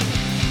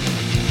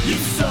 you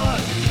suck.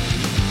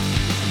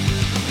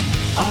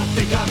 I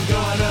think I'm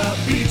gonna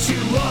beat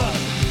you up.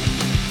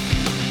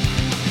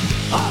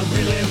 I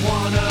really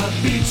wanna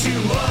beat you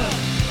up.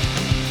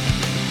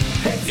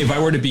 If I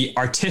were to be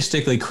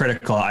artistically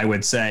critical, I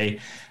would say,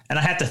 and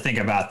I have to think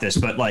about this,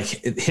 but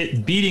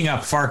beating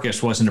up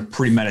Farkas wasn't a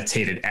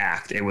premeditated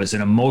act. It was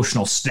an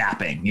emotional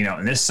snapping,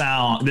 and this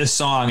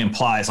song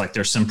implies like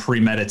there's some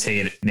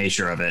premeditated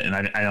nature of it. And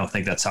I don't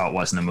think that's how it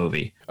was in the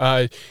movie.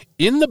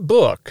 In the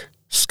book,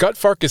 Scut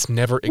Farkus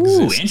never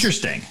exists. Ooh,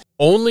 interesting.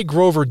 Only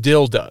Grover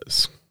Dill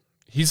does.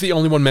 He's the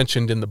only one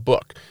mentioned in the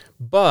book.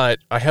 But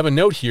I have a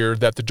note here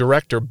that the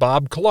director,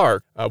 Bob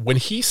Clark, when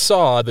he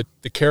saw the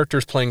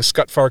characters playing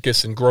Scut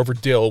Farkus and Grover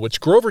Dill, which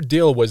Grover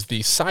Dill was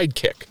the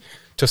sidekick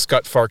to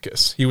Scut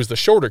Farkus. He was the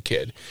shorter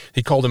kid.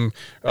 He called him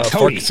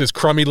Farkus's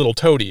crummy little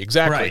toady.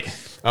 Exactly.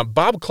 Right.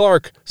 Bob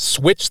Clark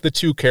switched the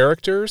two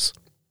characters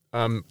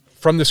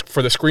for the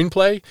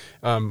screenplay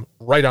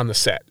right on the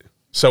set.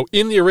 So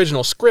in the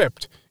original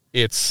script,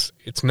 it's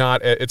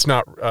not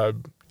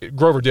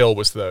Grover Dill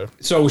was the...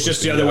 So it was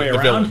just the other way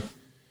around? Villain.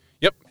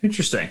 Yep.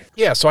 Interesting.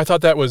 Yeah, so I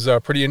thought that was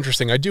pretty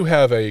interesting. I do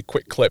have a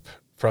quick clip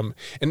from...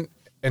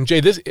 And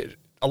Jay,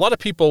 a lot of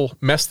people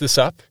mess this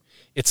up.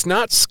 It's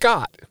not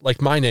Scott,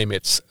 like my name.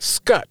 It's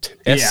Scut,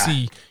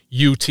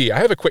 S-C-U-T. I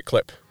have a quick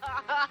clip.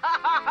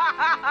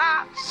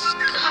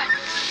 Scut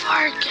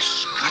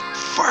Farkus. Scut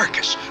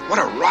Farkus. What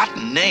a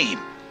rotten name.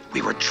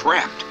 We were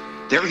trapped.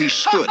 There he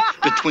stood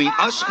between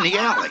us and the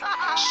alley.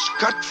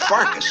 Scut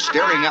Farkus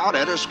staring out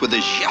at us with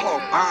his yellow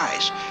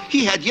eyes.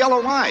 He had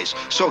yellow eyes,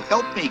 so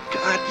help me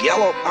God,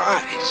 yellow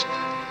eyes.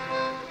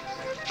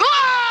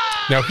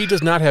 Now, he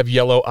does not have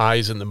yellow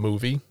eyes in the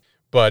movie,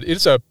 but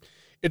it's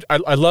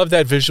I love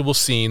that visual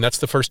scene. That's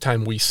the first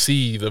time we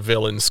see the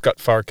villain, Scut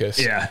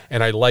Farkus. Yeah.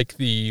 And I like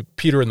the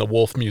Peter and the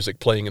Wolf music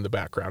playing in the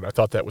background. I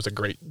thought that was a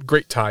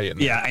great tie-in.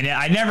 Yeah, and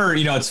I never,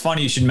 it's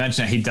funny you should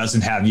mention that he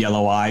doesn't have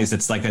yellow eyes.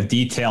 It's like a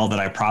detail that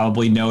I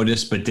probably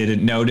noticed but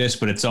didn't notice,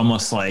 but it's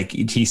almost like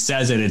he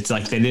says it. It's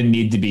like they didn't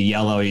need to be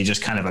yellow. You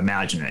just kind of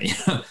imagine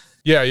it.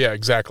 Yeah,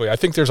 exactly. I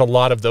think there's a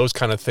lot of those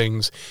kind of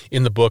things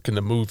in the book and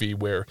the movie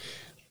where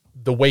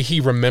the way he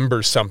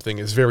remembers something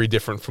is very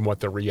different from what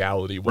the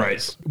reality was.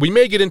 Right. We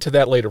may get into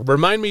that later.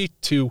 Remind me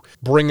to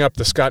bring up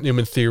the Scott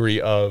Newman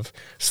theory of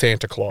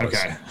Santa Claus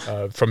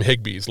from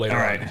Higbee's later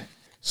on. All right.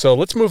 So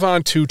let's move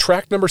on to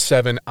track number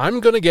 7.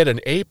 I'm going to get an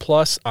A+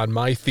 on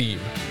my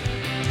theme.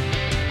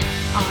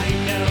 I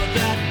know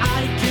that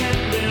I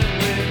can't live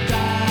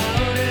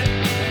without it.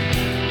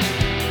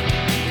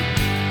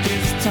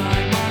 This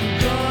time I'm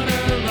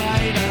gonna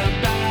write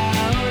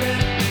about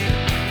it.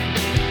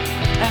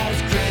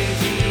 As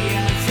crazy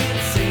as it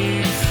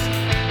seems,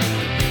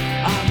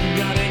 I'm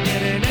gonna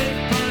get an A+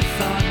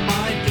 on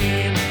my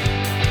theme.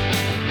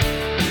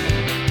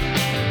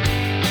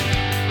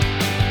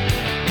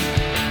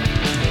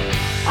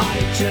 I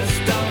just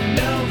don't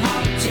know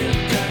how to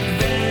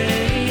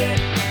convey it.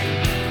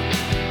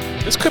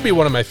 This could be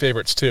one of my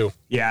favorites too.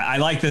 Yeah, I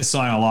like this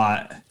song a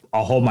lot.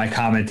 I'll hold my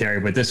commentary,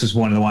 but this was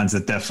one of the ones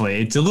that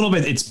definitely,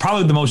 it's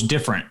probably the most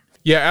different.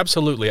 Yeah,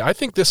 absolutely. I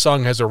think this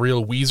song has a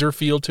real Weezer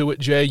feel to it,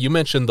 Jay. You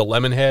mentioned the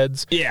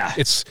Lemonheads. Yeah.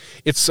 It's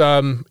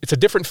a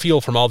different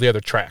feel from all the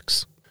other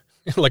tracks.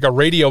 Like a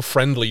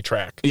radio-friendly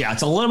track. Yeah,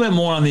 it's a little bit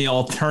more on the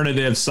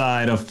alternative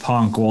side of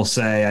punk, we'll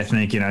say. I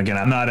think, again,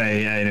 I'm not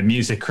a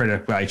music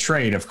critic by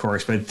trade, of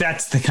course, but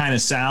that's the kind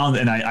of sound,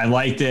 and I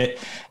liked it.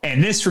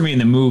 And this, for me, in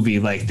the movie,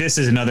 like, this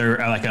is another,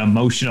 like, an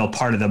emotional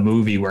part of the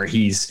movie where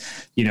he's,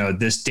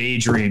 this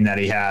daydream that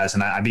he has,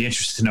 and I'd be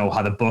interested to know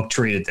how the book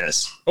treated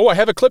this. Oh, I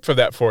have a clip for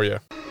that for you.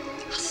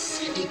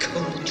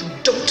 Semicolon, you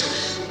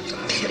don't.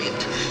 Period.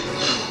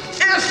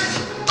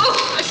 F.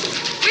 Oh, I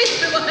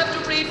should never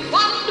have to read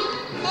one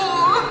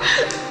more.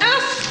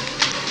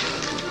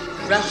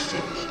 F. Ralphie.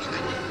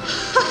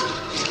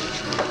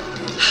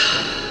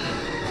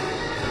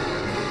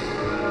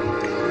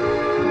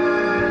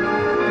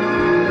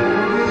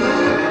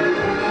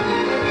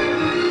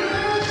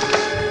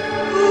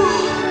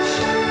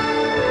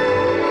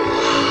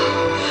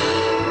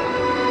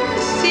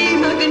 The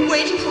theme I've been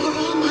waiting for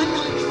all my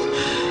life.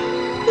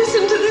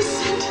 Listen to this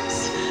sentence.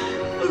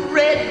 A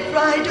Red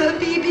Ryder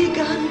BB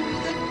gun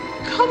with a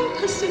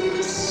compass in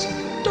the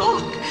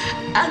stock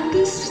and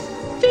this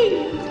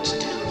thing which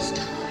tells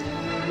time.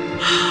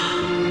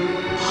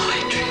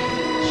 Poetry.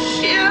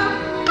 Sheer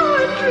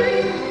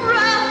poetry.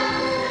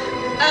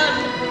 Ralph. An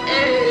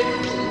A+,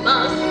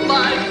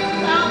 my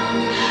Ralph.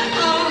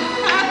 How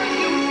happy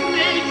you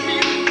made me,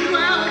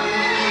 Ralph.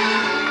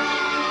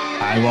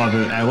 I love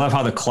it. I love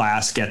how the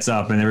class gets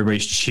up and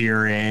everybody's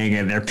cheering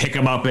and they pick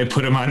him up, they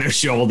put him on their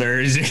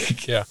shoulders.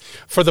 Yeah.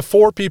 For the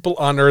 4 people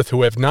on Earth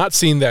who have not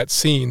seen that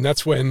scene,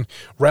 that's when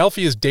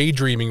Ralphie is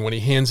daydreaming when he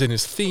hands in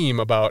his theme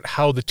about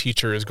how the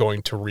teacher is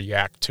going to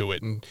react to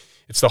it. And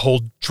it's the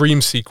whole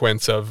dream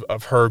sequence of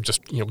Herb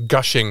just,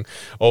 gushing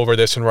over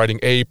this and writing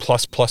A+++++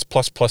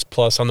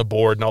 on the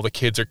board, and all the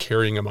kids are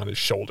carrying him on his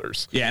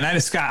shoulders. Yeah,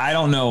 and Scott, I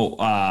don't know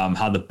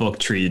how the book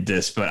treated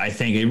this, but I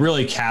think it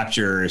really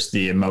captures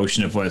the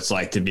emotion of what it's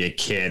like to be a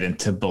kid and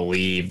to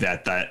believe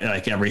that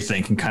like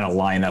everything can kind of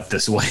line up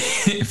this way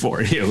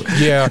for you.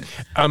 Yeah,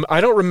 I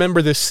don't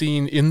remember this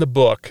scene in the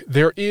book.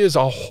 There is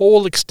a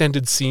whole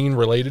extended scene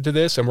related to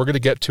this, and we're going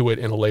to get to it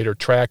in a later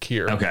track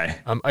here. Okay.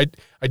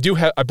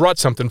 I brought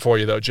something for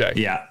you though, Jay.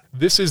 Yeah.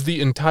 This is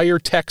the entire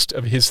text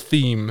of his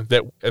theme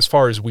that, as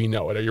far as we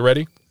know it. Are you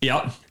ready?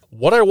 Yep.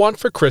 What I want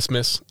for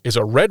Christmas is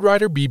a Red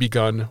Ryder BB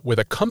gun with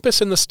a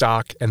compass in the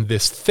stock and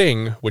this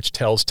thing which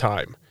tells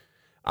time.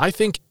 I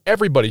think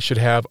everybody should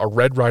have a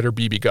Red Ryder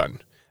BB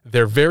gun.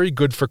 They're very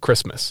good for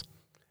Christmas.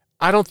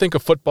 I don't think a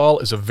football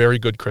is a very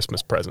good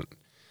Christmas present.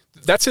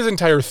 That's his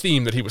entire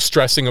theme that he was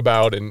stressing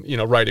about and,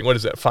 writing. What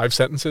is that, 5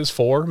 sentences?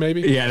 4,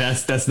 maybe? Yeah,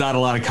 that's not a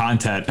lot of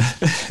content.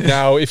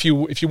 Now, if you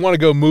want to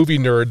go movie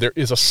nerd, there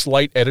is a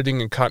slight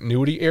editing and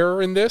continuity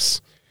error in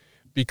this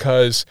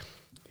because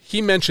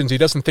he mentions he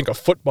doesn't think a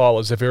football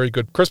is a very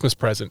good Christmas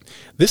present.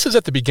 This is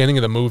at the beginning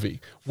of the movie.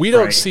 We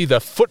don't see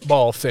the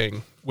football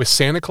thing with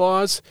Santa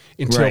Claus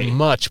until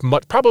much,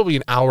 probably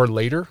an hour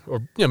later,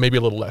 or maybe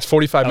a little less,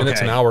 45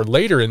 minutes, an hour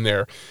later in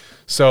there.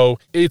 So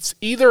it's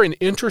either an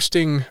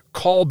interesting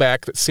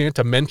callback that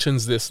Santa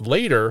mentions this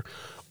later,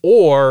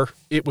 or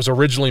it was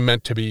originally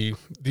meant to be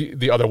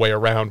the other way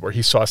around, where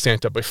he saw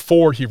Santa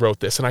before he wrote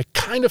this. And I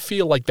kind of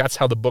feel like that's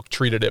how the book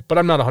treated it, but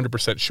I'm not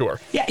 100%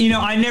 sure. Yeah,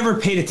 I never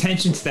paid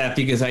attention to that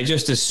because I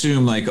just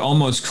assume, like,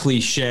 almost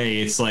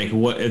cliche, it's like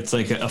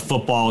a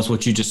football is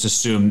what you just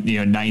assume,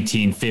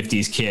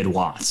 1950s kid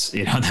wants.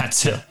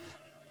 That's it.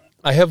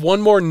 I have one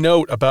more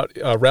note about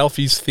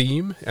Ralphie's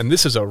theme, and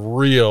this is a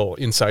real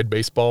inside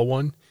baseball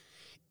one.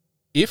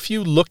 If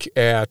you look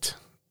at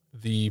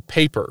the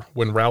paper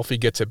when Ralphie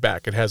gets it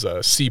back, it has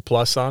a C+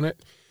 on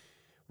it.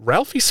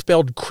 Ralphie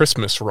spelled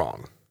Christmas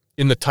wrong.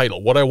 in the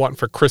title. What I want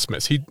for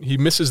Christmas. He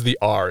misses the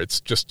R. It's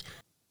just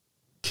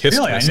Kissmas.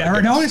 Really? I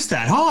never noticed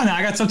that. Oh, now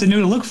I got something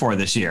new to look for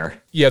this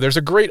year. Yeah, there's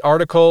a great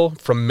article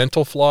from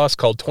Mental Floss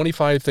called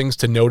 25 Things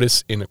to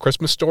Notice in a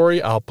Christmas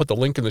Story. I'll put the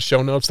link in the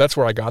show notes. That's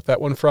where I got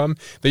that one from.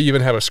 They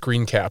even have a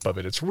screen cap of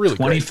it. It's really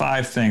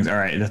 25 things. All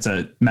right. That's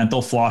a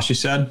Mental Floss, you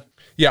said?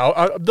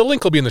 Yeah, the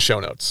link will be in the show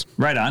notes.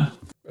 Right on.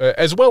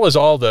 As well as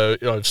all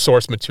the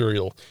source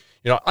material.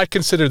 I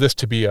consider this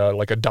to be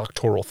like a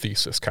doctoral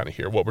thesis kind of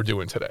here, what we're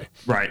doing today.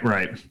 Right.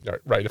 Right.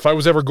 If I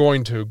was ever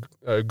going to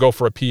go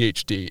for a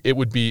PhD, it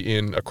would be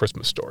in A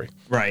Christmas Story.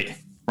 Right.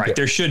 Yeah.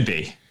 There should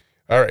be.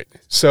 All right.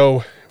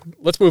 So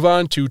let's move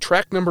on to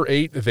track number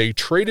 8, They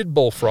Traded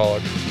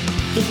Bullfrog.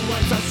 The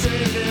ones I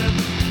traded him,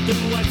 the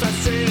ones I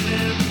traded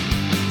him,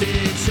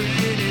 they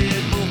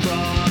traded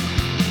Bullfrog.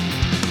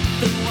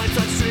 The ones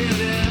I traded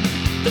him,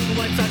 the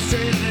ones I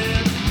traded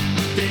him,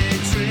 they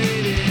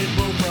traded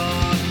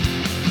Bullfrog.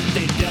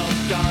 They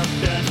dealt our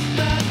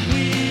best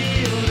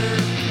wielder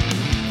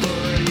for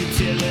a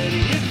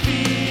utility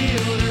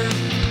infielder.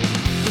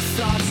 The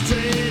Sox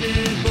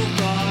traded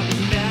Bullfrog,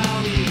 and now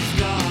he's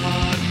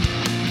gone.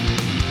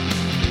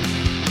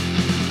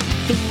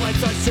 The White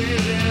Sox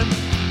traded him,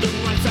 the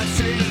White Sox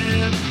traded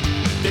him,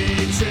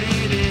 they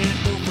traded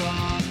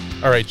Bullfrog.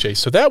 All right, Jay,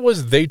 so that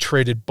was They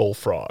Traded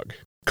Bullfrog.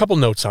 A couple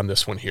notes on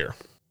this one here.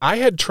 I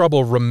had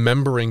trouble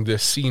remembering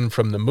this scene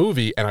from the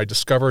movie, and I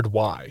discovered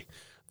why.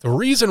 The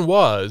reason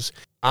was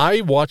I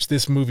watch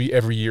this movie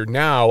every year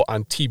now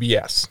on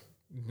TBS,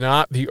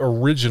 not the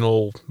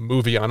original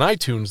movie on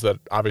iTunes that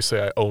obviously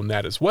I own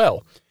that as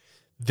well.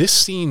 This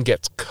scene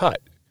gets cut.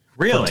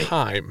 Really? For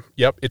time.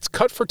 Yep, it's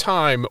cut for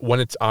time when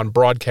it's on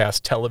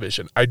broadcast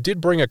television. I did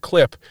bring a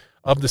clip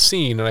of the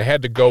scene, and I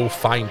had to go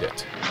find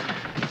it.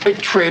 They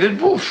traded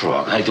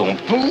Bullfrog. I don't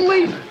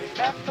believe it.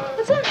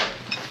 What's that?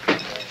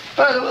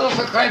 Well,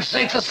 for Christ's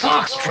sake, the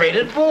Sox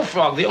traded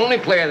Bullfrog, the only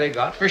player they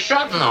got, for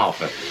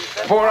Schottenhaufer.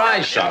 Four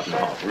Eyes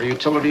Schottenhaufer, a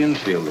utility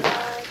infielder.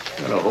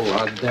 Got a whole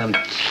goddamn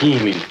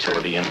team of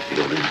utility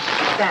infielders.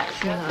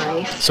 That's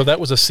nice. So that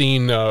was a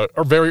scene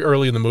very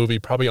early in the movie,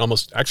 probably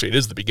actually it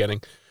is the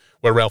beginning,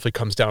 where Ralphie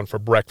comes down for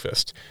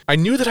breakfast. I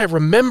knew that I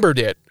remembered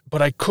it,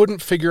 but I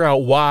couldn't figure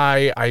out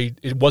why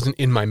it wasn't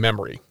in my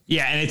memory.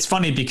 Yeah, and it's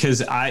funny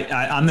because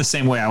I'm the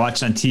same way. I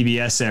watch on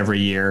TBS every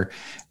year.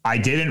 I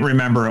didn't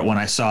remember it when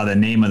I saw the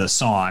name of the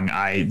song.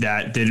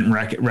 That didn't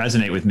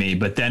resonate with me.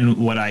 But then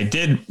what I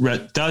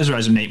does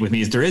resonate with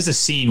me is there is a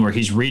scene where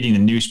he's reading the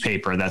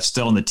newspaper that's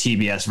still in the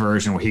TBS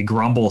version where he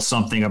grumbles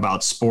something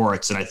about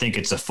sports, and I think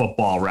it's a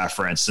football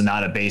reference and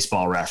not a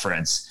baseball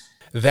reference.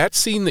 That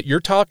scene that you're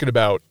talking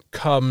about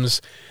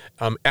comes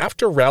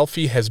after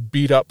Ralphie has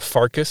beat up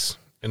Farkas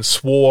and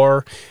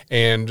swore,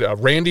 and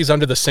Randy's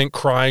under the sink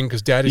crying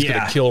because Daddy's going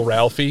to kill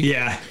Ralphie.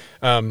 Yeah.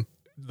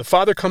 The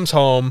father comes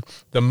home.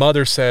 The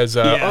mother says,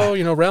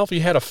 Ralphie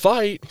had a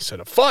fight. He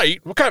said, a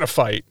fight? What kind of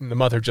fight? And the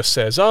mother just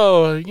says,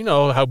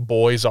 how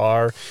boys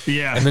are.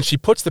 Yeah. And then she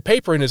puts the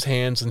paper in his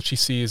hands and she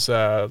sees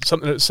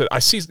something that said, I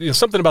see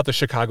something about the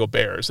Chicago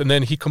Bears. And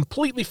then he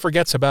completely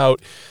forgets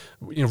about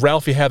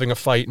Ralphie having a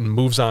fight and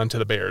moves on to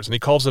the Bears. And he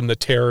calls them the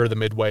Terror of the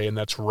Midway, and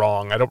that's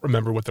wrong. I don't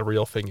remember what the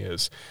real thing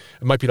is.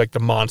 It might be like the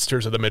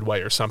Monsters of the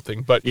Midway or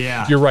something. But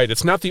You're right.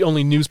 It's not the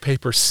only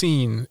newspaper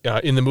scene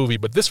in the movie,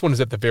 but this one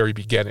is at the very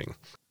beginning.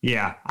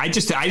 Yeah, I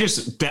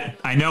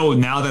know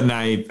now that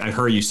I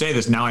heard you say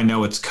this, now I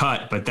know it's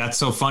cut, but that's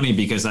so funny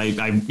because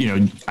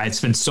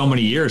it's been so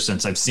many years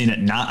since I've seen it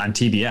not on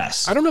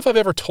TBS. I don't know if I've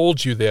ever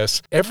told you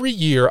this. Every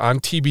year on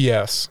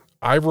TBS,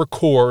 I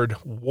record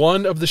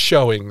one of the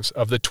showings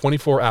of the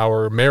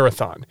 24-hour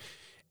marathon,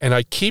 and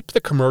I keep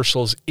the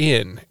commercials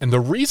in. And the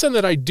reason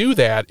that I do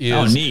that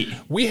is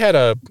we had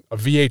a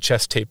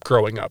VHS tape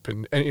growing up,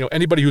 and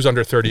anybody who's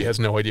under 30 has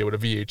no idea what a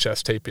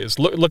VHS tape is.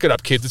 Look it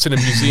up, kids. It's in a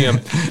museum.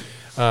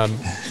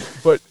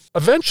 But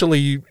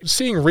eventually,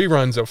 seeing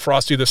reruns of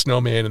Frosty the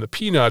Snowman and the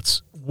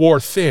Peanuts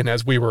wore thin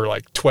as we were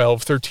like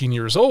 12, 13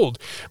 years old.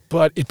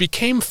 But it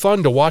became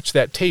fun to watch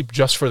that tape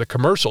just for the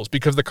commercials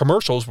because the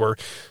commercials were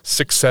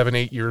 6, 7,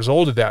 8 years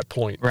old at that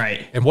point.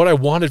 Right. And what I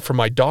wanted for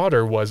my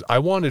daughter was I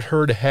wanted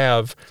her to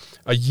have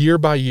a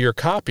year-by-year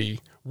copy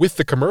with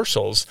the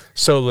commercials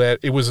so that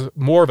it was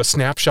more of a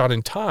snapshot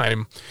in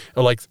time,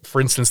 like,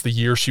 for instance, the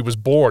year she was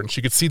born.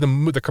 She could see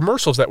the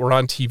commercials that were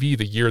on TV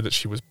the year that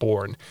she was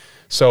born.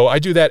 So I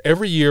do that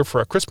every year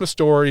for A Christmas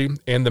Story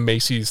and the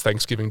Macy's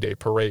Thanksgiving Day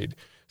Parade.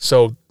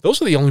 So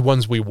those are the only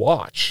ones we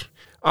watch.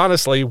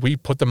 Honestly, we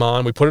put them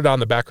on, we put it on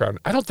the background.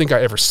 I don't think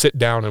I ever sit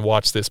down and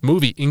watch this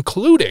movie,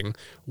 including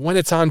when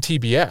it's on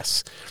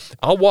TBS.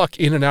 I'll walk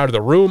in and out of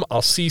the room,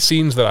 I'll see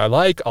scenes that I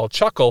like, I'll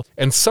chuckle,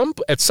 and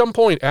at some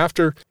point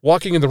after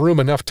walking in the room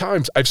enough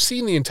times, I've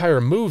seen the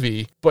entire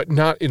movie, but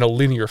not in a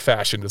linear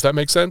fashion. Does that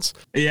make sense?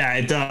 Yeah,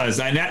 it does.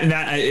 And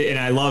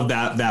I love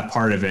that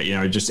part of it.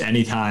 Just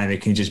anytime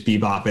it can just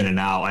bebop in and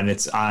out. And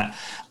it's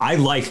I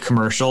like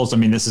commercials. I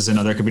mean,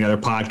 could be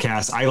another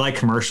podcast. I like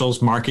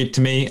commercials. Market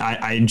to me.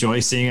 I enjoy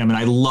seeing them. And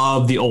I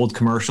love the old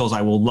commercials.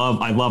 I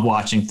love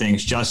watching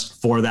things just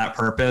for that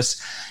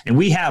purpose. And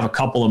we have a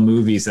couple of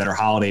movies that are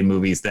holiday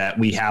movies that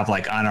we have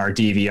like on our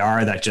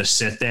DVR that just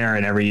sit there,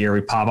 and every year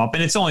we pop up,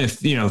 and it's only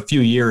a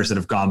few years that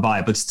have gone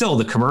by, but still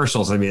the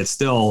commercials. I mean, I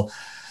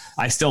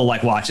still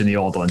like watching the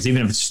old ones,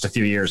 even if it's just a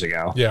few years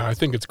ago. Yeah, I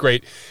think it's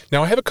great.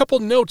 Now, I have a couple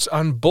notes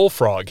on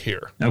Bullfrog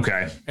here.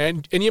 Okay.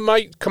 And you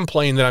might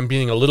complain that I'm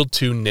being a little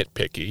too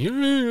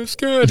nitpicky.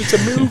 Scott, it's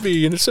a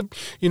movie, and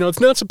it's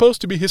not supposed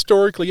to be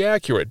historically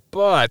accurate.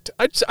 But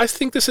I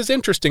think this is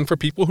interesting for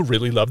people who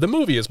really love the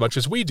movie as much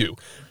as we do.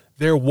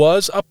 There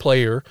was a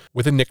player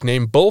with a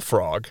nickname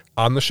Bullfrog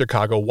on the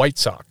Chicago White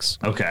Sox.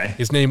 Okay.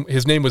 His name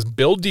was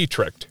Bill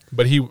Dietrich,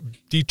 but he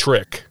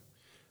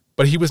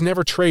was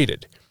never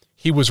traded.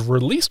 He was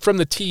released from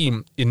the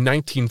team in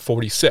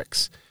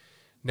 1946.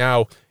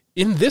 Now,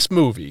 in this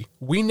movie,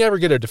 we never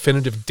get a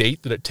definitive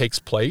date that it takes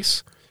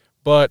place,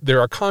 but there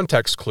are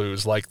context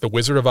clues like The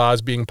Wizard of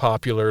Oz being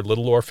popular,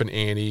 Little Orphan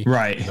Annie,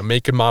 right, the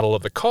make and model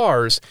of the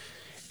cars,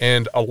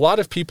 and a lot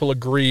of people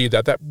agree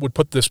that would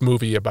put this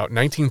movie about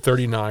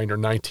 1939 or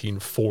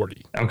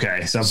 1940.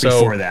 Okay, so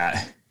before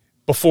that.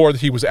 Before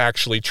he was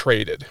actually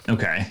traded.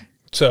 Okay.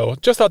 So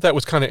just thought that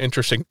was kind of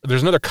interesting.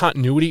 There's another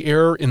continuity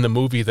error in the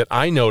movie that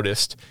I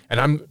noticed,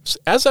 and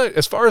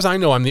as far as I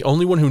know, I'm the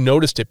only one who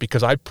noticed it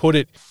because I put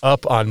it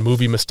up on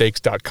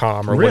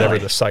moviemistakes.com or whatever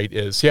the site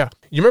is. Yeah.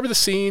 You remember the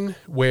scene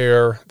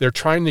where they're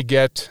trying to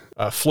get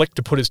Flick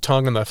to put his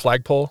tongue on the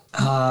flagpole?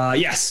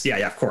 Yes.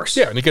 Yeah, of course.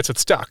 Yeah, and he gets it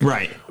stuck.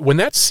 Right. When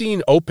that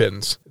scene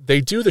opens, they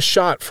do the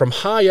shot from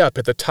high up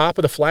at the top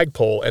of the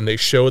flagpole, and they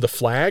show the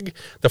flag.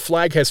 The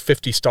flag has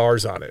 50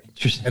 stars on it.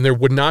 And there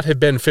would not have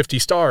been 50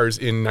 stars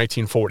in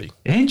 1940.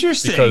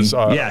 Interesting. Because,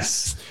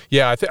 yes.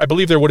 Yeah, I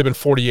believe there would have been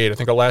 48. I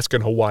think Alaska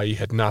and Hawaii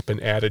had not been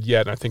added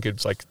yet, and I think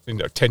it's like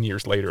 10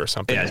 years later or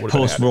something. Yeah,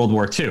 post-World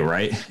War II,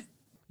 right?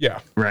 Yeah.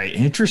 Right.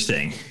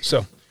 Interesting.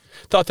 So,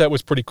 thought that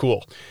was pretty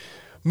cool.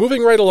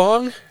 Moving right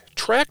along,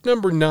 track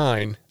number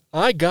 9,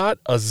 I Got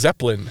a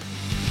Zeppelin.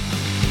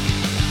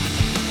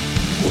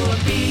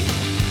 Whoopee,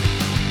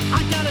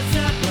 I got a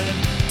Zeppelin,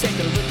 take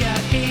a look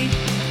at me.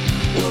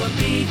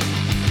 Whoopee,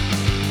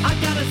 I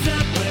got a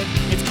Zeppelin,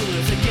 it's cool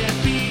as it can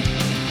be.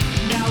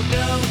 Now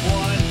no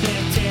one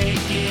can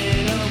take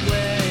it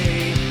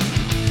away.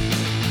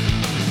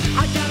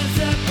 I got a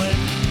Zeppelin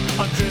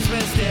on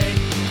Christmas Day.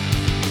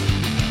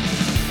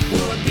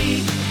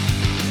 Whoopee,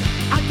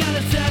 I got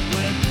a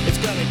Zeppelin, it's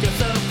gonna go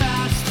so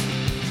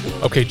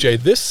fast. Okay, Jay,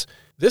 this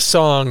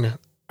song,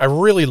 I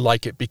really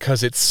like it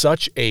because it's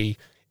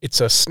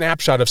a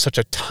snapshot of such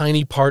a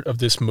tiny part of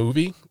this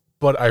movie,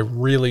 but I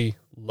really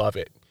love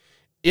it.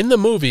 In the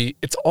movie,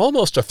 it's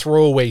almost a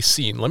throwaway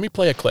scene. Let me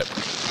play a clip.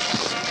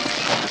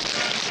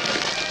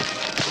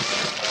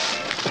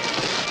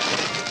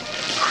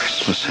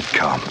 Christmas had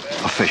come,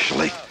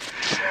 officially.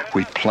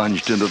 We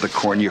plunged into the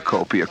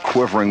cornucopia,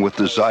 quivering with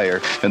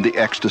desire and the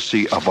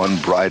ecstasy of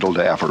unbridled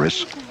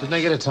avarice. Didn't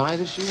I get a tie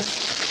this year?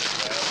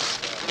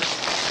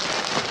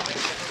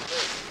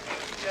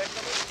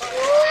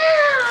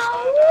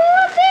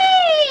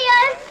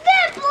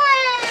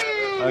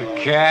 A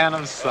can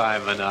of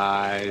Simon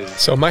Eyes.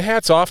 So my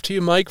hat's off to you,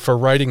 Mike, for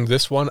writing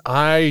this one.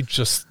 I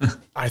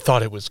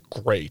thought it was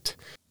great.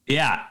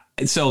 Yeah.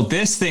 So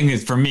this thing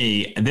is, for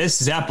me, this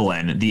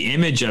Zeppelin, the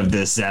image of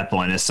this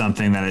Zeppelin is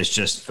something that is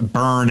just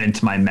burned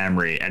into my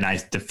memory. And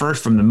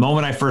from the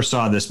moment I first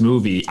saw this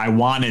movie, I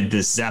wanted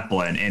this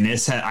Zeppelin. And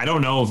I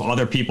don't know if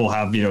other people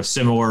have,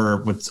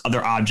 similar with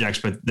other objects,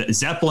 but the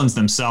Zeppelins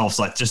themselves,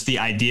 like just the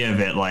idea of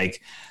it,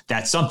 like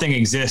that something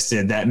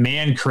existed, that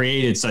man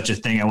created such a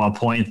thing at one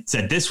point,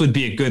 said this would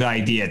be a good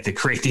idea to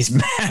create these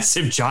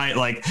massive giant,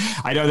 like,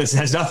 I know this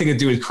has nothing to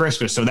do with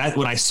Christmas. So that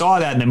when I saw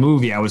that in the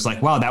movie, I was like,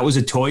 wow, that was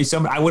a toy.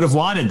 I would have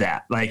wanted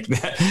that. Like,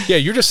 yeah,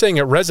 you're just saying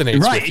it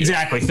resonates right, with you.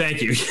 Exactly.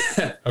 Thank you.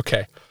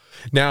 Okay.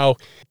 Now,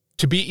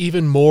 to be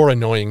even more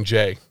annoying,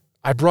 Jay,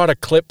 I brought a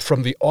clip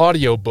from the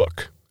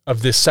audiobook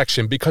of this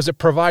section because it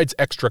provides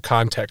extra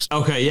context.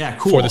 Okay, yeah,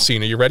 cool. For the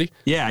scene. Are you ready?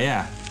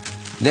 Yeah.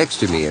 Next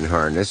to me in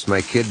harness, my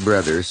kid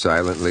brother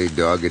silently,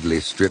 doggedly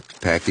stripped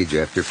package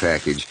after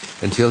package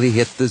until he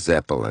hit the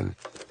Zeppelin.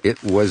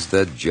 It was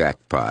the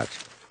jackpot.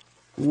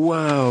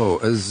 Wow,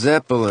 a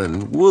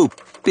Zeppelin.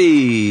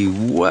 Whoopee,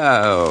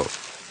 wow.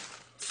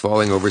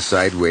 Falling over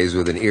sideways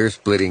with an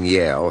ear-splitting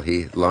yell,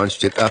 he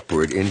launched it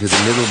upward into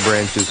the middle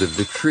branches of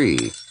the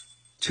tree.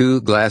 2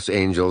 glass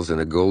angels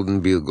and a golden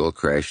bugle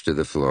crashed to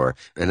the floor,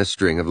 and a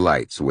string of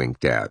lights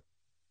winked out.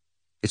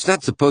 It's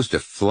not supposed to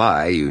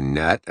fly, you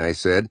nut, I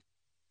said.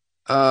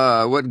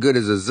 What good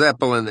is a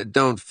Zeppelin that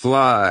don't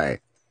fly?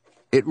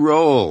 It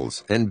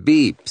rolls and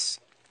beeps.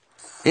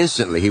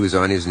 Instantly, he was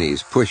on his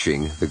knees,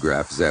 pushing the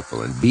Graf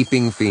Zeppelin,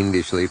 beeping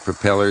fiendishly,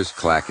 propellers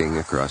clacking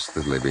across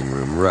the living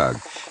room rug.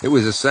 It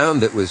was a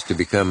sound that was to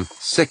become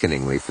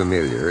sickeningly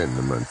familiar in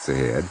the months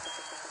ahead.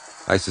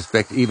 I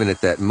suspect even at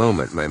that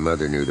moment, my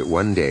mother knew that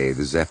one day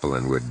the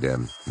Zeppelin would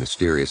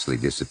mysteriously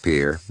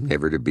disappear,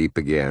 never to beep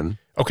again.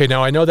 Okay,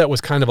 now I know that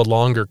was kind of a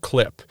longer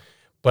clip,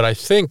 but I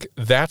think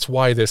that's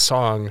why this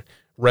song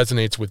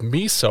resonates with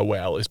me so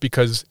well is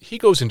because he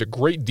goes into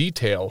great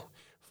detail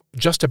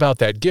just about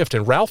that gift.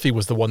 And Ralphie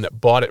was the one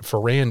that bought it for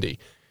Randy.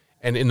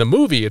 And in the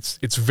movie, it's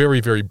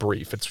very, very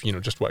brief. It's,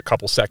 just a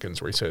couple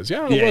seconds where he says,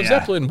 Led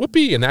Zeppelin,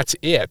 whoopee, and that's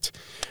it.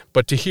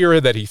 But to hear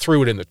that he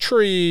threw it in the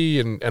tree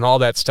and all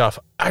that stuff,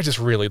 I just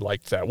really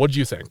liked that. What did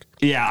you think?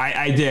 Yeah,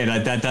 I did.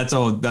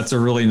 That's a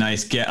really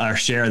nice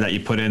share that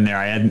you put in there.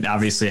 I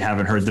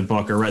haven't heard the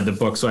book or read the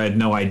book, so I had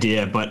no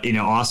idea. But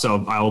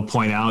also I will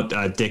point out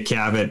Dick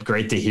Cavett.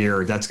 Great to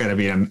hear. That's got to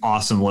be an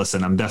awesome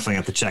listen. I'm definitely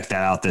going to check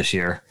that out this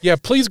year. Yeah,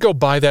 please go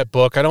buy that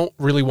book. I don't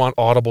really want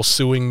Audible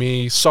suing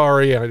me.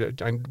 Sorry,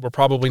 we're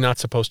probably not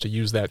supposed to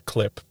use that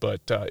clip,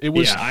 but it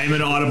was. Yeah, I'm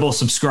an Audible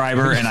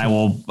subscriber, and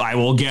I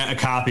will get a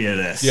copy of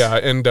this. Yeah,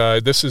 and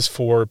this is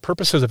for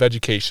purposes of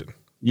education.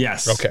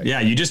 Yes. Okay. Yeah,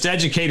 you just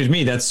educated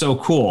me. That's so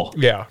cool.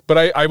 Yeah,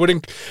 but I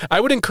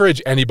would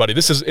encourage anybody.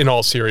 This is in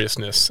all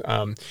seriousness.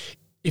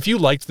 If you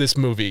liked this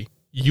movie,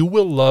 you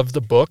will love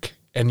the book,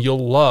 and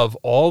you'll love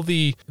all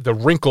the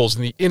wrinkles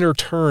and the inner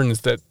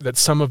turns that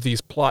some of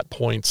these plot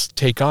points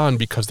take on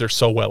because they're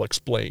so well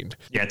explained.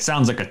 Yeah, it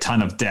sounds like a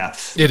ton of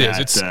depth. It is.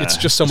 It's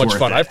just so much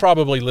fun. I've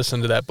probably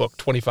listened to that book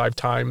 25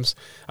 times.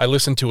 I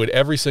listen to it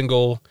every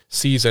single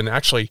season.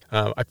 Actually,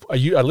 I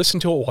listen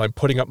to it while I'm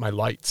putting up my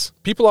lights.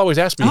 People always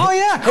ask me, oh,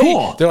 yeah,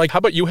 cool. Hey, they're like, how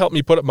about you help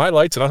me put up my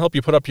lights and I'll help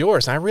you put up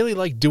yours? And I really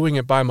like doing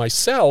it by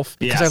myself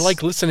because I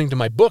like listening to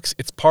my books.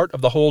 It's part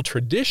of the whole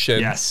tradition.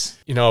 Yes.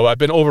 I've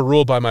been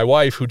overruled by my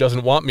wife who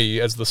doesn't want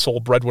me as the sole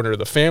breadwinner of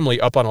the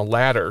family up on a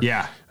ladder.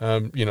 Yeah.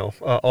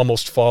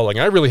 Almost falling.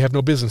 I really have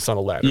no business on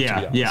a ladder.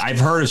 Yeah. Yeah. I've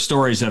heard of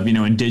stories of,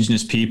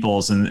 indigenous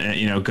peoples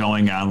and,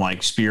 going on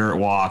like spirit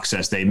walks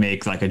as they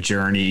make like a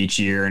journey each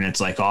year, and it's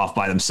like off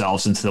by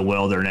themselves into the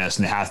wilderness,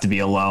 and they have to be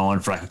alone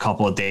for like a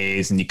couple of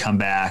days, and you come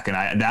back.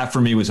 And that for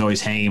me was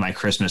always hanging my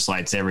Christmas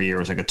lights every year. It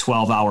was like a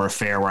 12-hour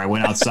affair where I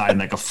went outside in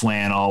like a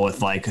flannel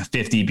with like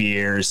 50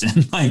 beers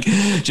and like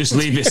just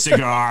leave the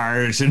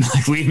cigars and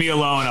like leave me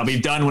alone. I'll be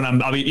done when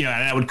and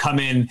I would come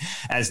in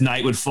as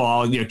night would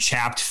fall,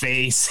 chapped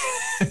face,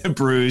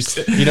 bruised.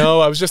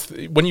 I was just,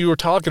 when you were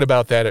talking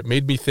about that, it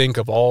made me think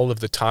of all of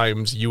the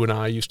times you and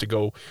I used to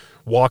go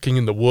walking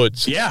in the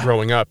woods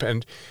growing up.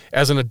 And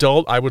as an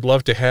adult, I would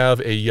love to have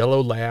a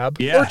yellow lab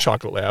or a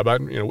chocolate lab,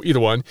 either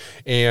one,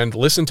 and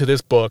listen to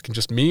this book and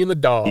just me and the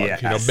dog,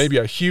 maybe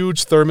a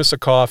huge thermos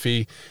of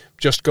coffee,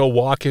 just go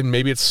walking.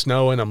 Maybe it's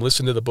snowing. I'm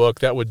listening to the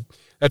book.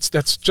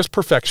 That's just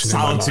perfection.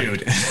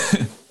 Solitude.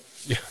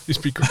 Yeah,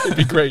 it'd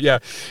be great. Yeah.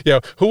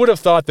 Who would have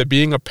thought that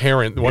being a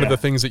parent, one of the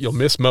things that you'll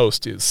miss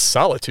most is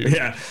solitude?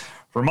 Yeah.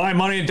 For my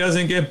money, it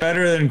doesn't get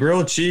better than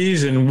grilled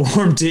cheese and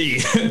warm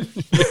tea.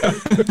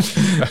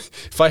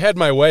 If I had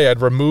my way,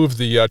 I'd remove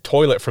the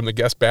toilet from the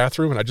guest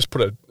bathroom and I'd just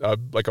put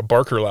a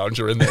Barker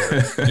lounger in there,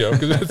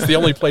 because it's the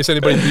only place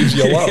anybody leaves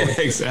you alone. Yeah,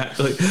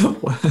 exactly.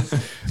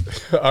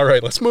 All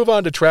right, let's move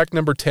on to track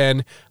number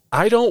 10.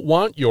 I Don't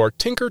Want Your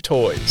Tinker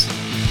Toys.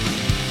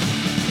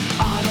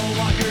 I don't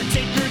want your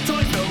Tinker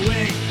Toys, no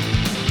way.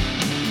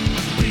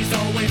 Please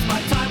don't waste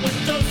my time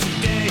with those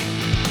today.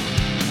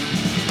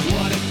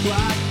 What if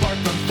Black Bart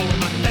come for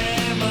my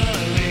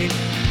family?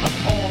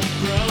 I'm all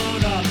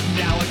grown up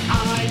now and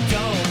I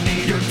don't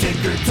need your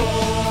Tinker Toys.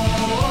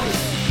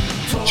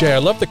 Jay, I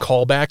love the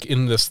callback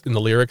in the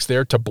lyrics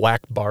there to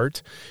Black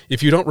Bart.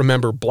 If you don't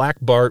remember, Black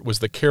Bart was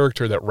the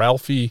character that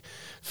Ralphie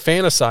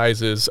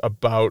fantasizes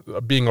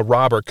about being a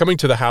robber, coming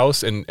to the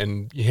house,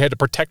 and he had to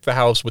protect the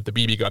house with the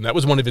BB gun. That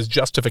was one of his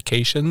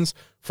justifications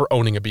for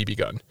owning a BB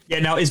gun. Yeah,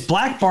 now is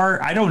Black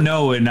Bart, I don't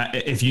know, and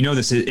if you know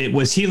this,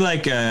 was he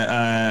like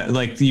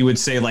like you would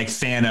say like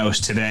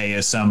Thanos today,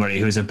 as somebody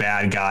who's a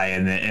bad guy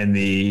in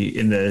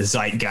the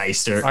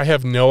zeitgeist? Or I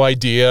have no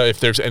idea if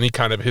there's any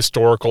kind of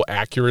historical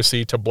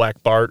accuracy to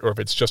Black Bart, or if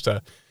it's just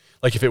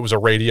if it was a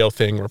radio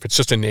thing, or if it's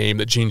just a name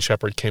that Gene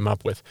Shepard came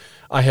up with.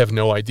 I have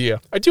no idea.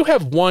 I do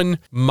have one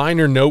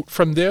minor note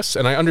from this,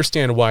 and I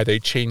understand why they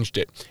changed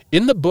it.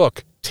 In the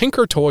book,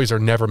 Tinker Toys are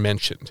never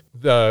mentioned.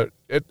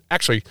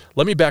 Actually,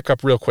 let me back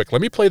up real quick.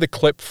 Let me play the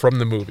clip from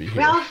the movie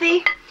here.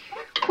 Ralphie,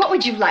 what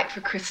would you like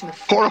for Christmas?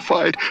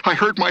 Horrified, I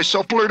heard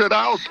myself blurt it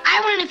out. I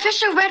want an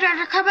official Red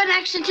Ryder Carbine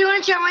Action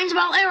 200 Range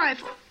Ball Air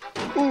Rifle.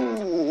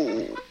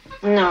 Ooh.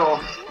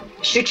 No.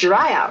 Shoot your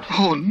eye out.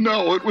 Oh,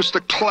 no, it was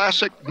the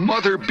classic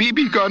mother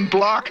BB gun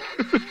block.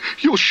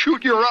 You'll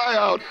shoot your eye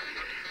out.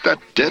 That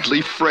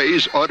deadly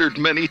phrase, uttered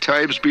many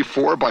times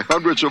before by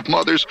hundreds of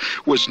mothers,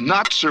 was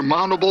not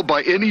surmountable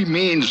by any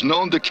means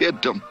known to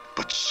kiddom.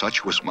 But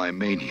such was my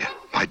mania,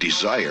 my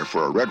desire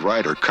for a Red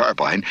Ryder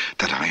carbine,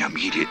 that I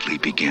immediately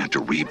began to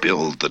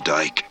rebuild the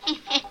dike.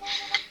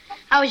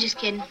 I was just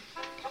kidding.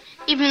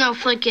 Even though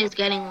Flick is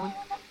getting one.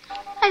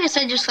 I guess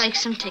I just like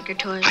some Tinker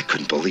Toys. I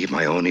couldn't believe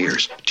my own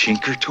ears.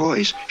 Tinker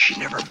Toys? She'd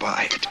never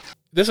buy it.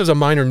 This is a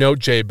minor note,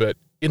 Jay, but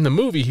in the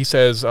movie he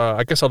says,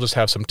 I guess I'll just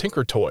have some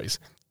Tinker Toys.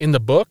 In the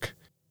book,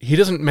 he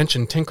doesn't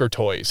mention Tinker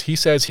Toys. He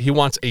says he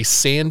wants a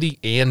Sandy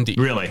Andy.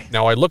 Really?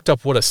 Now, I looked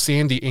up what a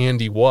Sandy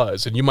Andy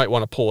was, and you might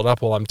want to pull it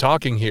up while I'm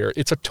talking here.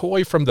 It's a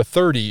toy from the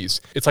 30s.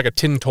 It's like a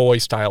tin toy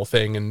style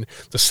thing, and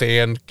the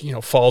sand,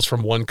 falls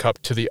from one cup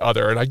to the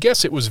other. And I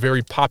guess it was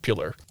very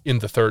popular in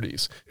the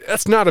 30s.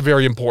 That's not a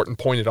very important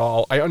point at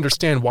all. I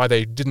understand why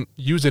they didn't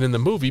use it in the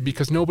movie,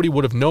 because nobody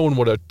would have known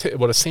what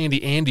a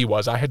Sandy Andy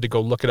was. I had to go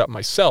look it up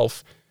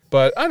myself.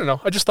 But I don't know.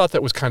 I just thought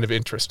that was kind of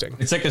interesting.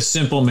 It's like a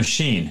simple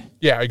machine.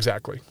 Yeah,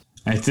 exactly.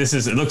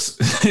 It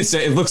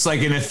looks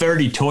like in the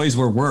 30 toys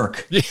were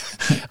work. Yeah.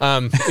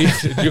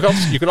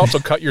 You could also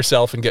cut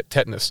yourself and get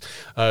tetanus.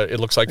 It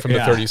looks like from the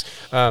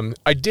 30s.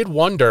 I did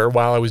wonder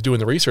while I was doing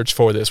the research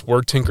for this,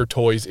 were Tinker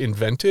Toys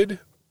invented,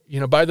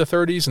 by the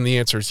 30s? And the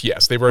answer is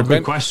yes. They were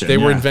good question. They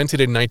were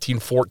invented in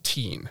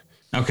 1914.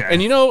 Okay.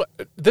 And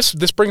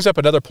this brings up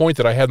another point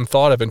that I hadn't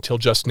thought of until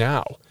just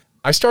now.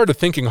 I started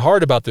thinking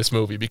hard about this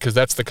movie because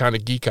that's the kind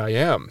of geek I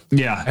am.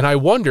 Yeah. And I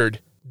wondered,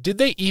 did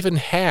they even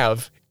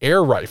have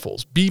air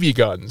rifles, BB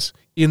guns,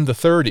 in the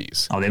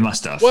 30s? Oh, they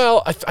must have.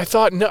 Well, I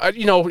thought, no,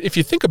 if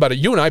you think about it,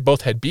 you and I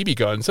both had BB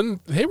guns,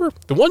 and they were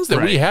the ones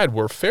that we had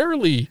were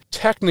fairly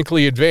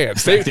technically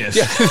advanced.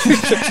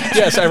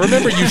 Yes, I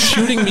remember you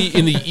shooting me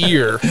in the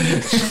ear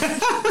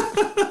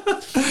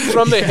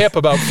from the hip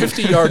about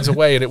 50 yards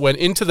away, and it went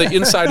into the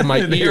inside of my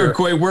ear.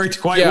 It worked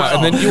quite well. Yeah,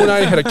 and then you and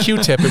I had a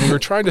Q-tip, and we were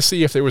trying to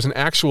see if there was an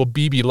actual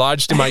BB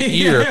lodged in my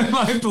ear.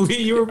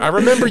 I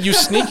remember you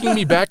sneaking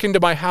me back into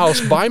my house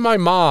by my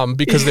mom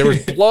because there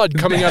was blood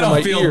coming out of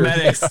my ear.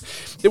 Yeah,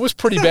 it was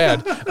pretty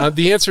bad.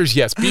 The answer is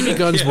yes. BB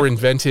guns were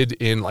invented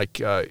in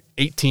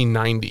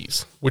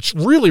 1890s, which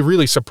really,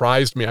 really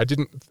surprised me. I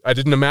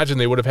didn't imagine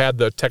they would have had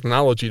the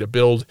technology to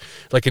build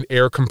like an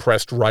air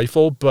compressed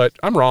rifle, but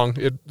I'm wrong.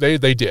 They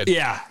did.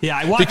 Yeah.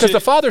 I watched because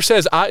the father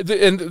says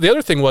and the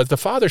other thing was the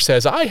father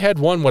says I had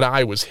one when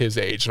I was his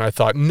age, and I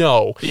thought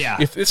no. Yeah.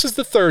 If this is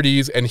the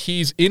 30s and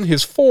he's in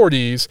his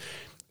 40s,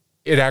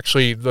 it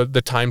actually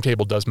the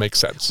timetable does make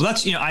sense. Well,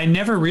 that's I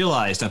never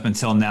realized up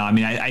until now. I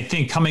mean, I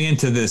think coming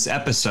into this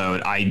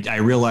episode, I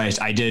realized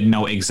I didn't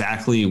know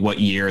exactly what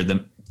year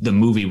the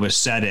movie was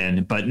set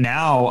in, but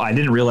now I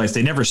didn't realize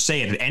they never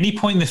say it at any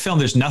point in the film.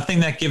 There's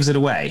nothing that gives it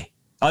away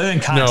other than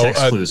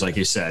context clues, like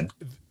you said.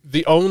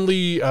 The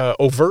only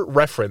overt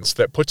reference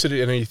that puts it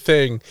in a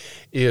thing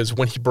is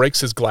when he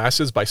breaks his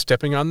glasses by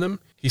stepping on them.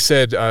 He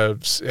said,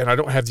 and I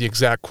don't have the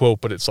exact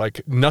quote, but it's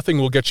like, nothing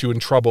will get you in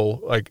trouble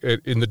like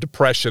in the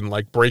Depression,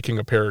 like breaking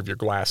a pair of your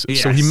glasses.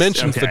 Yes. So he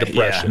mentions the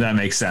Depression. Yeah, that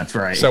makes sense,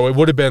 right. So it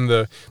would have been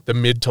the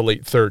mid to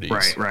late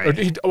 30s.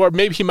 Right. Or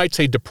maybe he might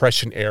say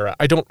Depression era.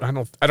 I don't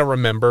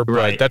remember,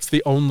 but that's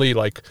the only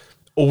like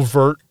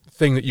overt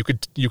thing that you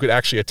could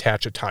actually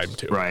attach a time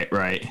to.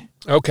 Right.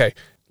 Okay.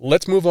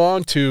 Let's move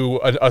on to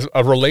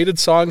a related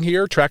song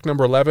here, track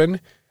number 11,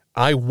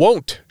 I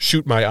Won't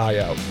Shoot My Eye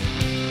Out.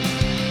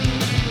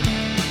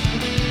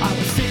 I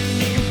was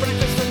sitting eating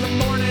breakfast in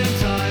the morning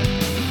time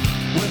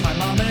with my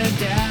mom and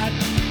dad.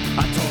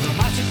 I told them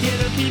I should get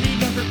a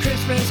BB gun for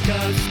Christmas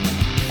cause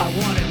I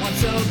wanted one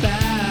so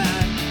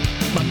bad.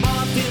 My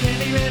mom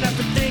didn't even have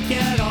to think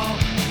at all.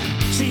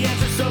 She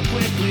answered so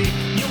quickly,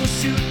 you'll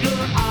shoot your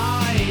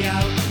eye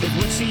out, is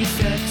what she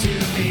said to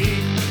me.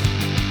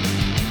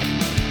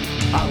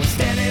 I was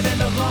standing in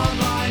the long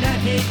line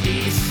at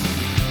Higbee's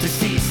to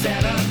see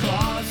Santa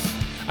Claus.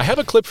 I have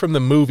a clip from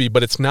the movie,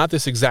 but it's not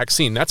this exact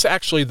scene. That's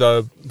actually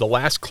the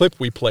last clip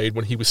we played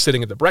when he was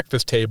sitting at the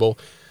breakfast table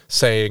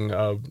saying,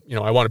 I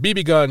want a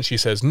BB gun. She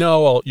says,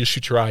 no, you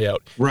shoot your eye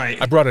out. Right.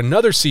 I brought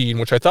another scene,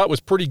 which I thought was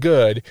pretty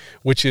good,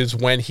 which is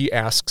when he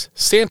asks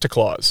Santa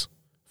Claus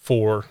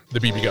for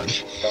the BB gun. No,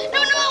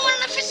 I want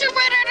an official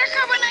red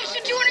undercover knife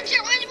to 200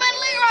 jet range by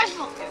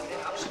rifle.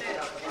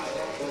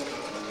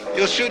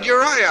 You'll shoot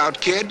your eye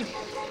out, kid.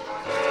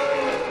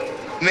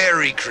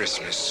 Merry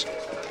Christmas.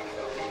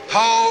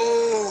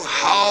 Ho,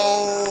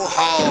 ho,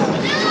 ho.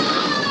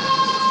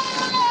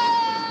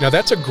 Now,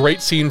 that's a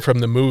great scene from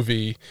the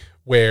movie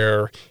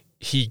where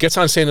he gets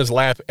on Santa's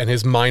lap and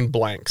his mind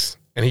blanks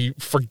and he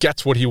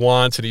forgets what he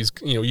wants. And he's,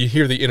 you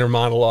hear the inner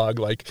monologue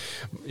like,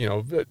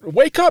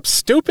 wake up,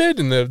 stupid.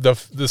 And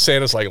the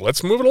Santa's like,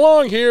 let's move it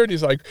along here. And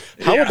he's like,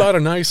 how about a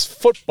nice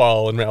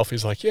football? And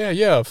Ralphie's like,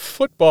 yeah,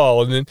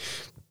 football. And then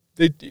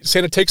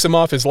Santa takes him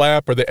off his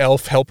lap, or the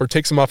elf helper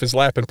takes him off his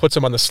lap and puts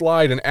him on the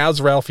slide. And as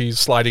Ralphie's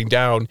sliding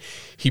down,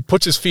 he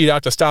puts his feet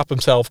out to stop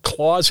himself,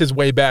 claws his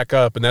way back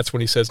up, and that's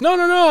when he says, "No,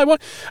 I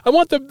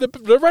want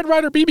the Red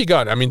Ryder BB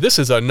gun." I mean, this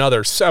is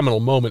another seminal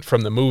moment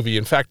from the movie.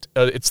 In fact,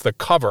 it's the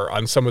cover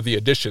on some of the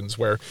editions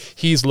where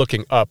he's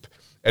looking up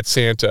at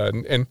Santa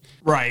and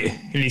right,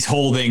 and he's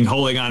holding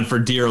on for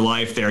dear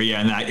life there.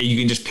 Yeah, and you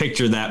can just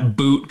picture that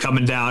boot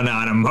coming down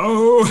on him.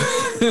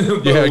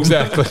 Oh, yeah,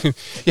 exactly.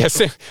 Yeah,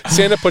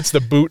 Santa puts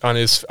the boot on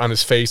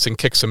his face and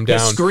kicks him down.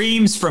 The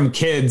screams from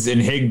kids in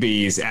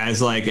Higbee's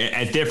as like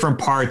at different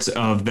parts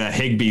of the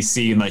Higbee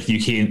scene, like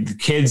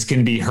kids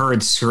can be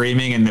heard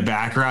screaming in the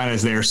background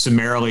as they're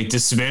summarily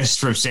dismissed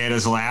from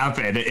Santa's lap,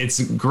 and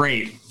it's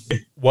great.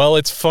 Well,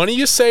 it's funny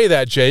you say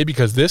that, Jay,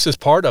 because this is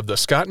part of the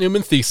Scott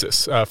Newman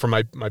thesis for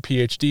my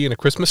PhD in A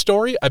Christmas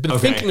Story. I've been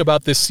thinking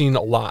about this scene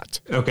a lot.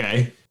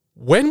 Okay.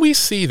 When we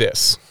see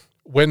this,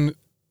 when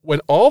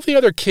all the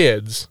other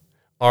kids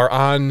are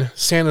on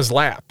Santa's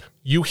lap,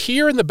 you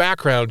hear in the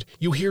background,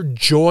 you hear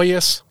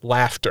joyous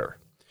laughter.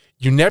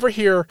 You never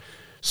hear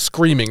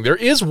screaming. There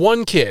is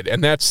one kid,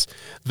 and that's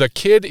the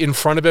kid in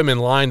front of him in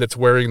line that's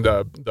wearing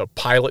the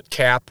pilot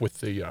cap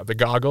with the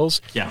goggles.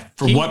 Yeah.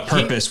 For what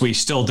purpose, we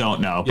still don't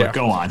know, but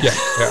go on. Yeah.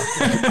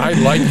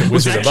 I like the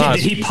Wizard of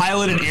Oz. Did he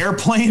pilot an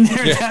airplane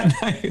there that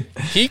night?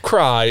 He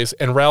cries,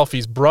 and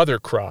Ralphie's brother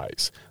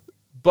cries.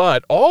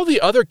 But all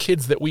the other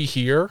kids that we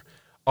hear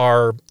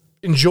are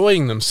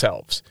enjoying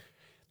themselves.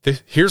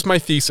 Here's my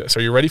thesis.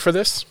 Are you ready for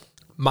this?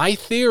 My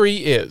theory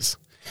is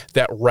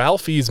that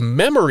Ralphie's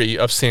memory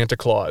of Santa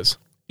Claus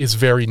is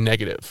very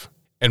negative.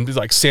 And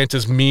like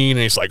Santa's mean,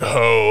 and he's like,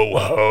 ho,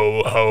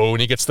 ho, ho, and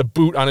he gets the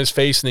boot on his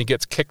face and he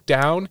gets kicked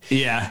down.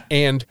 Yeah.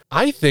 And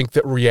I think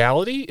that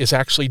reality is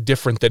actually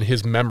different than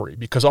his memory,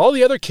 because all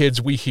the other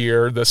kids we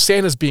hear, the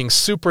Santa's being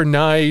super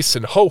nice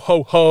and ho,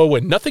 ho, ho,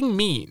 and nothing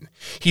mean.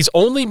 He's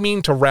only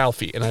mean to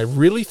Ralphie, and I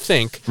really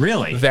think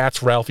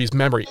that's Ralphie's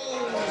memory.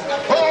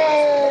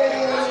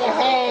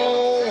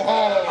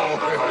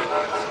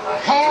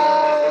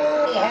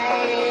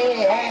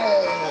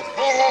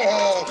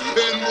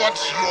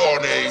 What's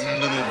your name,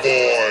 little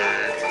boy?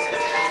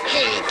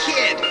 Hey,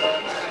 kid.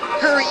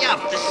 Hurry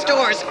up. The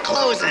store's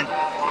closing.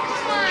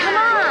 Come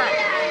on.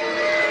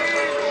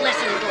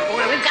 Listen, little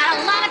boy, we've got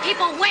a lot of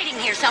people waiting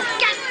here, so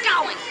get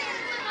going.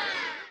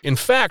 In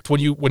fact, when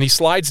he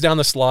slides down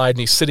the slide and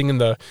he's sitting in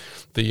the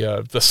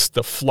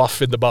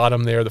fluff in the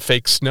bottom there, the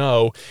fake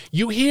snow,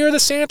 you hear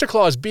the Santa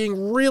Claus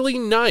being really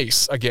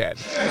nice again.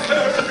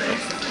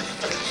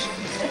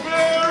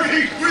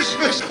 Merry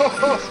Christmas!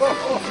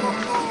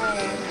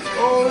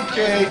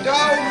 Okay,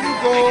 down you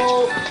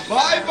go.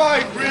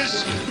 Bye-bye,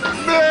 Chris.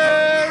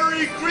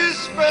 Merry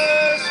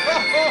Christmas!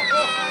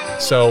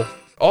 So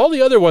all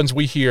the other ones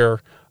we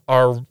hear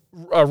are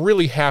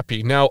really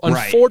happy. Now,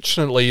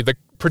 unfortunately, the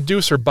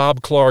producer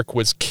Bob Clark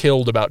was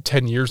killed about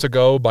 10 years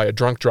ago by a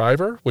drunk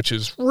driver, which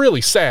is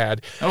really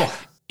sad. Oh.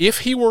 If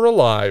he were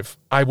alive,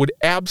 I would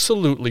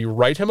absolutely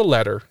write him a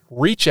letter,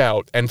 reach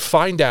out, and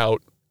find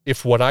out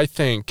if what I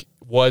think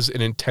was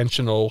an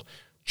intentional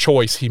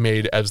choice he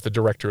made as the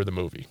director of the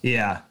movie.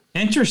 Yeah.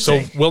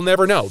 Interesting. So we'll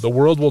never know. The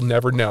world will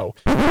never know.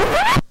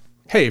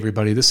 Hey,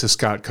 everybody, this is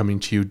Scott coming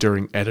to you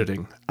during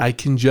editing. I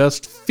can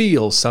just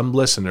feel some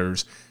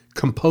listeners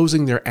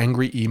composing their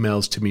angry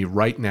emails to me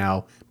right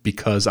now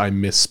because I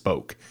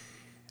misspoke.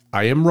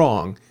 I am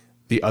wrong.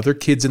 The other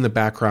kids in the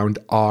background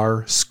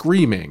are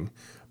screaming,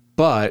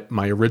 but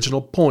my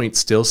original point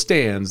still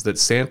stands that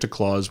Santa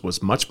Claus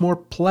was much more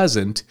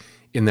pleasant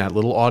in that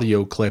little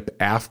audio clip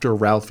after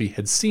Ralphie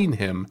had seen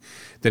him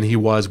than he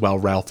was while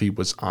Ralphie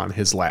was on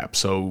his lap.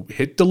 So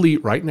hit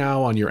delete right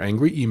now on your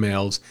angry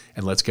emails,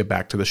 and let's get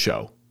back to the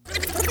show.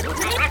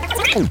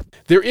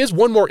 There is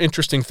one more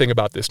interesting thing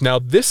about this. Now,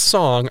 this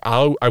song,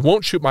 I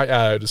won't shoot my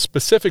ad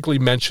specifically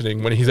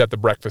mentioning when he's at the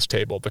breakfast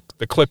table,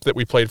 the clip that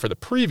we played for the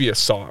previous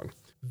song.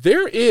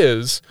 There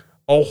is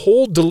a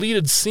whole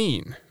deleted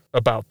scene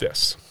about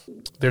this.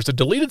 There's a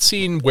deleted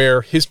scene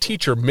where his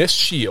teacher, Miss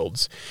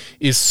Shields,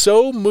 is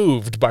so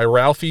moved by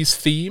Ralphie's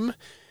theme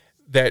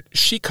that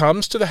she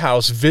comes to the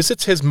house,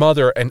 visits his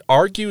mother, and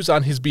argues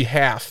on his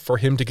behalf for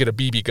him to get a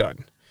BB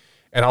gun.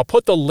 And I'll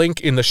put the link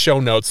in the show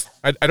notes.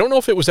 I don't know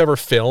if it was ever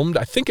filmed.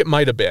 I think it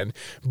might have been,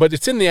 but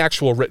it's in the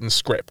actual written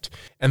script.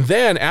 And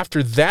then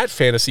after that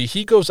fantasy,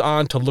 he goes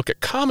on to look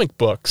at comic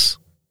books,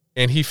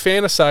 and he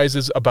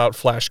fantasizes about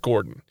Flash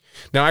Gordon.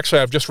 Now,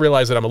 actually, I've just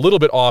realized that I'm a little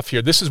bit off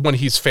here. This is when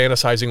he's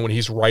fantasizing when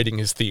he's writing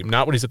his theme,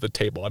 not when he's at the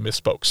table. I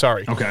misspoke.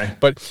 Sorry. Okay.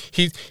 But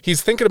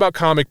he's thinking about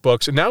comic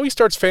books, and now he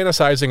starts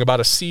fantasizing about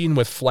a scene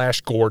with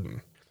Flash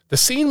Gordon. The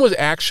scene was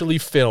actually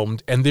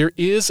filmed, and there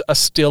is a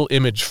still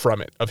image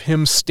from it of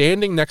him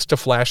standing next to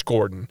Flash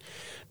Gordon.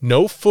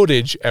 No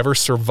footage ever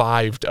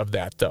survived of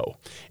that, though.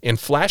 And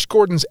Flash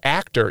Gordon's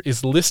actor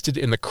is listed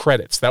in the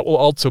credits. That will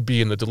also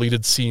be in the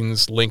deleted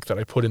scenes link that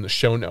I put in the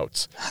show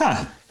notes.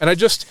 Huh. And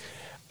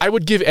I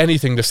would give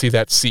anything to see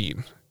that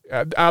scene.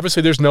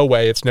 Obviously, there's no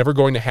way. It's never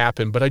going to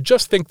happen. But I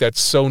just think that's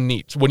so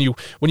neat. When you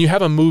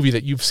have a movie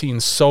that you've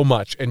seen so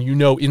much and you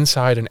know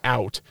inside and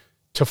out,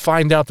 to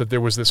find out that there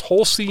was this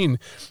whole scene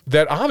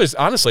that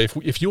honestly,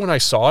 if you and I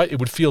saw it, it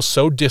would feel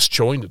so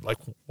disjointed. Like,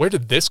 where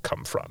did this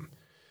come from?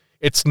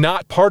 It's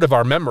not part of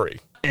our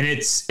memory. And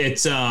it's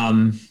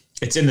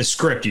in the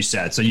script, you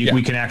said, so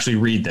we can actually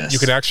read this. You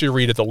can actually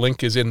read it. The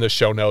link is in the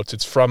show notes.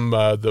 It's from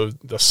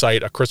the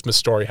site,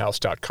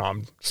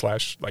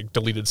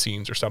 achristmasstoryhouse.com/deleted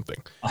scenes or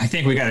something. I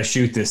think we got to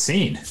shoot this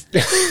scene. I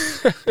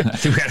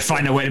think we got to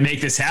find a way to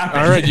make this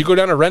happen. All right, you go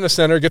down to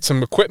Rent-A-Center, get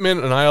some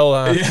equipment, and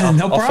I'll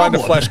find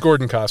a Flash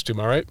Gordon costume,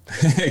 all right?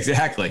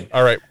 Exactly.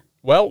 All right.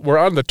 Well, we're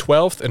on the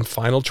 12th and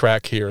final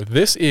track here.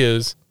 This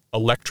is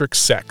Electric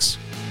Sex.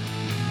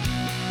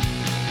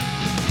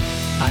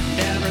 I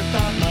never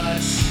thought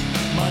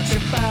much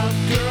about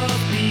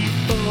girls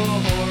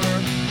before,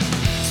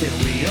 till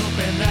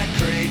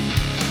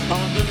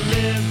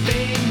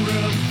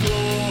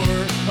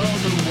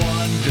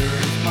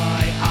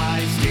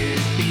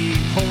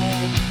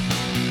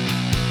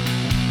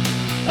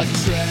A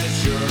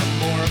treasure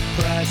more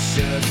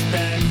precious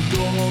than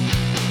gold,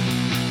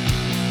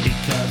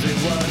 because it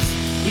was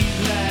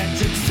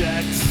electric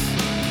sex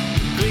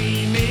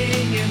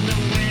gleaming in the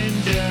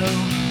window.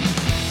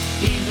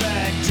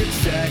 Electric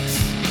sex,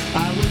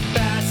 I was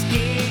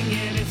basking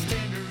in its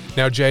tender.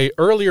 Now, Jay,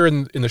 earlier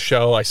in the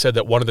show, I said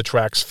that one of the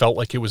tracks felt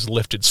like it was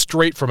lifted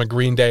straight from a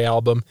Green Day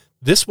album.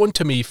 This one,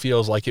 to me,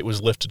 feels like it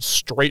was lifted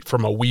straight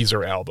from a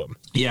Weezer album.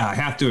 Yeah, I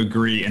have to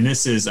agree. And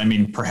this is, I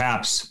mean,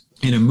 perhaps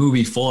in a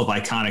movie full of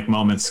iconic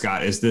moments,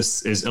 Scott,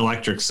 is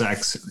Electric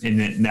Sex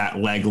in that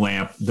leg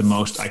lamp the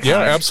most iconic? Yeah,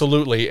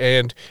 absolutely.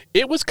 And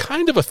it was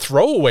kind of a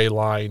throwaway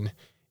line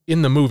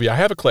in the movie. I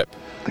have a clip.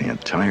 The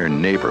entire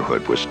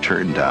neighborhood was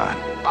turned on.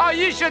 Oh,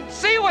 you should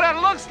see what it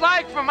looks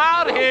like from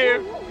out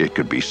here. It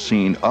could be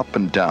seen up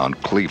and down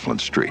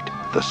Cleveland Street,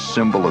 the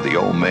symbol of the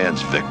old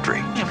man's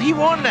victory. If he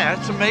won that,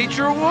 it's a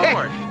major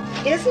award.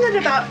 Isn't it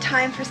about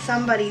time for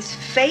somebody's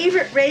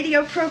favorite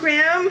radio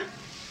program?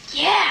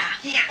 Yeah.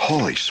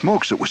 Holy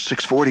smokes, it was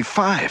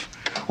 6:45.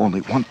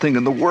 Only one thing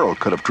in the world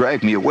could have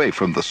dragged me away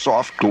from the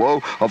soft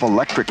glow of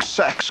electric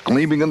sex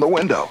gleaming in the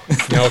window.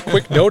 Now, a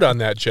quick note on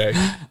that, Jay.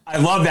 I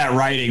love that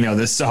writing, though.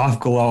 The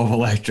soft glow of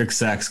electric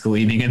sex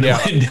gleaming in the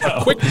window.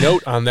 A quick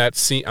note on that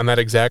scene, on that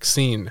exact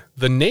scene.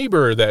 The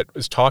neighbor that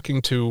was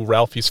talking to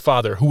Ralphie's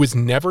father, who was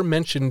never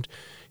mentioned,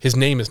 his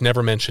name is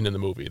never mentioned in the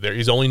movie.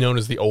 He's only known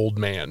as the old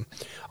man.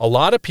 A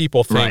lot of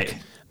people think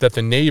that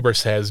the neighbor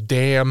says,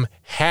 "Damn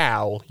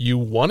Hal, you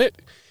won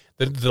it."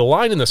 The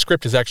line in the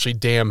script is actually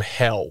 "Damn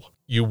hell,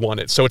 you won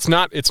it." So it's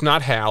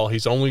not Hal.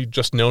 He's only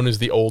just known as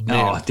the old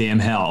man. Oh, damn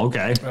hell.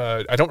 Okay.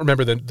 I don't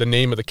remember the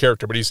name of the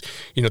character, but he's,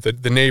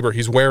 the neighbor.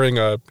 He's wearing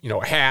a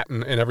hat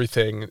and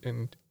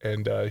everything,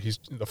 and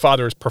the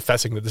father is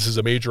professing that this is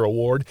a major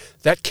award.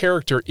 That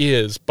character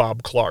is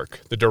Bob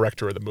Clark, the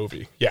director of the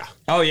movie. Yeah.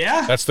 Oh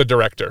yeah. That's the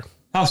director.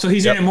 Oh, so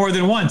he's in it more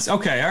than once.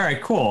 Okay. All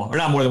right. Cool. Or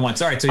not more than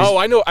once. All right. So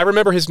I know. I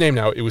remember his name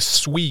now. It was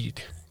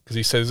Swede. Because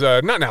he says,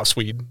 "Not now,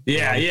 Swede."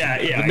 Yeah.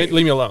 Leave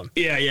me alone.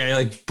 Yeah. He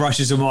like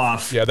brushes him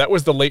off. Yeah, that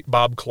was the late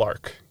Bob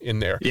Clark in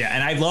there. Yeah,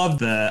 and I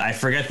love I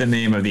forget the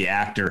name of the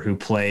actor who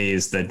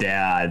plays the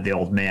dad, the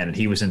old man, and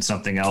he was in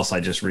something else I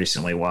just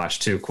recently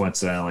watched too,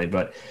 coincidentally.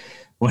 But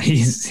when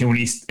he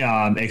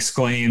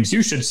exclaims,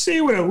 "You should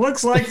see what it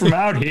looks like from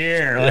out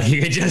here," like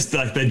you could just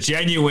like the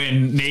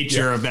genuine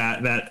nature of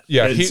that.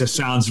 Yeah, it just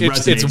sounds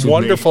resonates. It's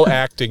wonderful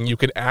acting. You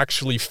can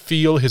actually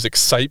feel his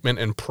excitement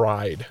and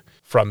pride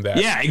from that.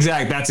 Yeah,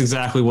 exactly. That's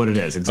exactly what it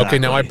is. Exactly. Okay,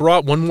 now I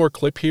brought one more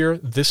clip here.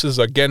 This is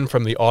again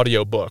from the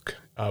audiobook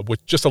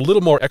with just a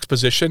little more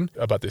exposition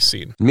about this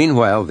scene.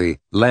 Meanwhile, the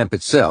lamp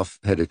itself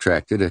had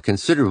attracted a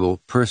considerable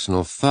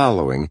personal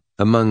following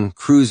among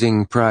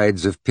cruising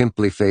prides of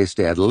pimply-faced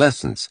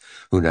adolescents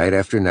who night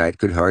after night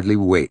could hardly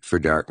wait for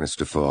darkness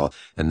to fall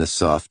and the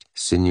soft,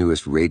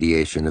 sinuous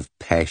radiation of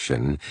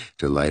passion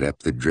to light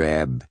up the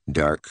drab,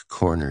 dark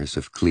corners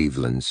of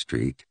Cleveland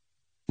Street.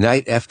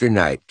 Night after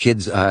night,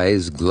 kids'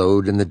 eyes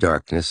glowed in the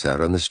darkness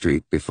out on the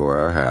street before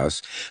our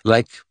house,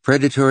 like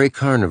predatory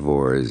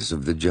carnivores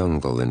of the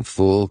jungle in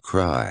full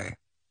cry.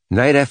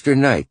 Night after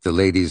night, the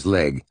lady's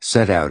leg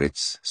sent out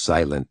its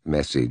silent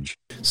message.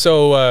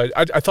 So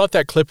I thought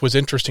that clip was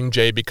interesting,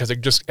 Jay, because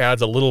it just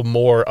adds a little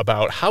more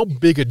about how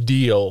big a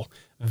deal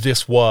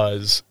this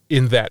was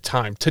in that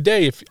time.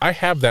 Today, if I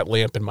have that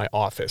lamp in my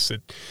office,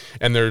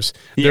 and there's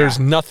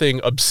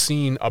nothing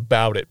obscene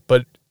about it,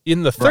 but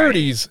in the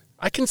 30s,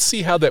 I can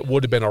see how that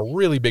would have been a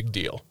really big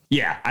deal.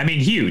 Yeah, I mean,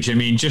 huge. I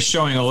mean, just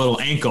showing a little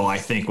ankle, I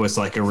think, was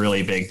like a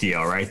really big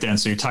deal right then.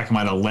 So you're talking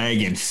about a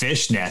leg and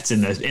fishnets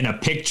in a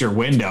picture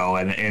window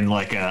and in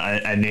like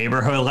a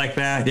neighborhood like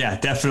that. Yeah,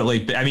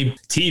 definitely. I mean,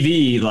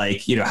 TV,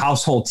 like,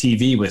 household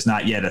TV was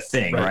not yet a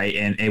thing, right?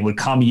 And it would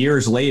come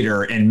years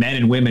later and men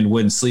and women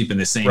wouldn't sleep in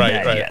the same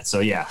bed yet.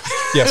 So, yeah.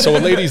 Yeah, so a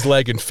lady's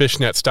leg in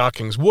fishnet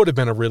stockings would have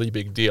been a really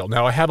big deal.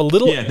 Now, I have a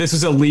little... Yeah, this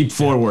is a leap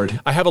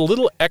forward. I have a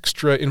little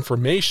extra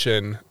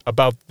information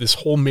about this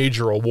whole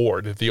major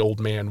award that the old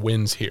man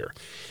wins here.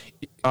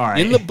 All right.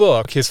 In the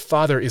book, his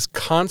father is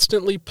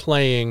constantly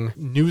playing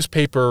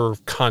newspaper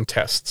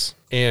contests.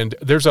 And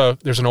there's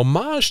an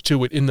homage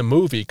to it in the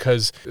movie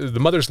because the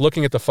mother's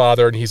looking at the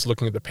father and he's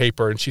looking at the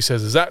paper and she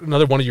says, "Is that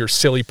another one of your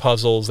silly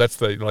puzzles? That's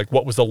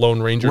what was the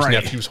Lone Ranger's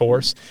nephew's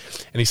horse?"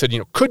 And he said,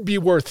 "Could be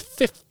worth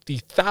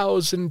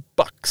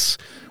 $50,000.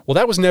 Well,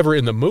 that was never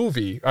in the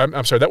movie.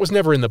 I'm sorry, that was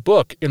never in the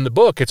book. In the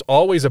book, it's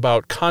always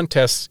about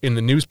contests in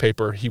the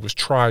newspaper he was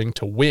trying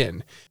to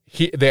win.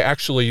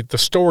 The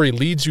story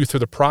leads you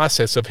through the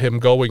process of him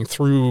going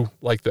through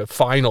like the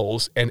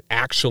finals and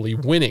actually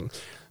winning.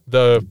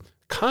 The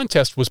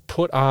contest was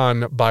put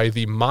on by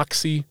the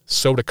Moxie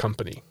Soda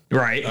Company.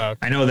 Right.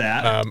 I know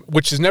that.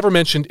 Which is never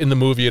mentioned in the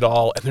movie at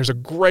all. And there's a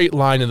great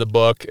line in the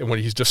book, and when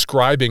he's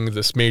describing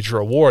this major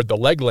award, the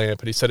leg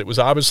lamp, and he said it was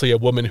obviously a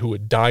woman who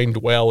had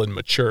dined well and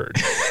matured.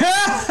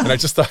 And I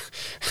just thought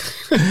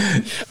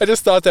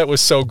that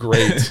was so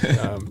great.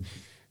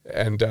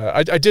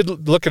 I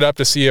did look it up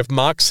to see if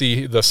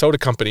Moxie, the soda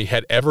company,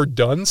 had ever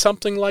done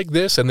something like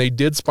this, and they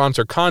did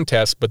sponsor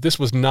contests, but this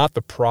was not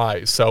the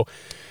prize. So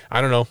I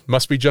don't know,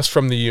 must be just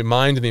from the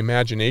mind and the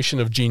imagination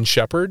of Gene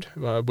Shepard,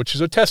 which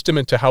is a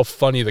testament to how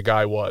funny the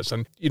guy was.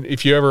 And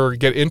if you ever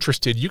get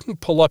interested, you can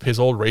pull up his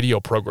old radio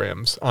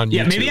programs on YouTube.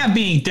 Yeah, maybe I'm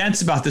being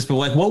dense about this, but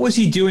like, what was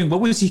he doing?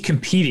 What was he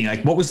competing?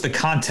 Like, what was the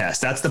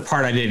contest? That's the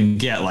part I didn't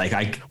get.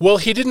 Well,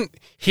 he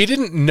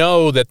didn't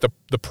know that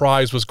the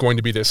prize was going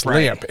to be this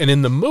lamp. And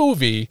in the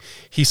movie,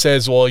 he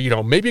says, well,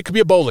 maybe it could be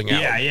a bowling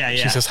alley. Yeah.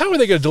 She says, how are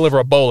they going to deliver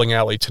a bowling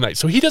alley tonight?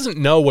 So he doesn't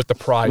know what the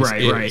prize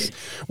is,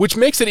 which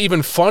makes it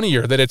even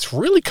funnier that it's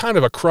really kind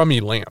of a crummy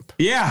lamp.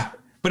 Yeah.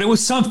 But it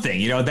was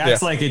something,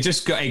 that's like,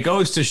 it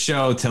goes to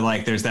show to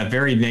like, there's that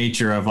very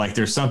nature of like,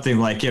 there's something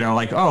like,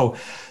 oh,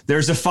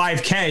 there's a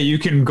 5K, you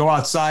can go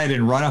outside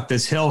and run up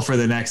this hill for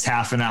the next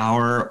half an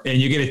hour and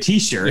you get a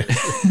t-shirt.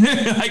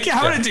 Like,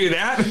 I want to do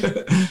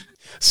that.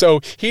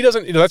 So he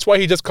doesn't, that's why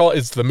he just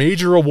it's the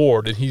major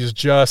award. And he's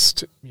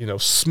just,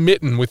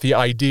 smitten with the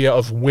idea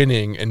of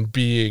winning and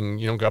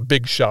being, a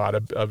big shot,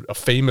 a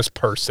famous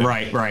person.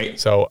 Right.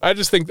 So I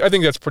think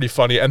that's pretty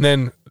funny. And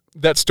then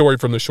that story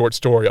from the short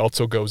story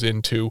also goes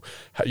into,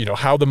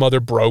 how the mother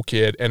broke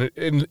it. And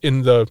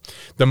in the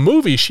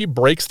movie, she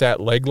breaks that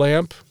leg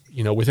lamp,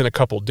 within a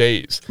couple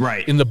days.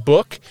 Right. In the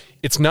book,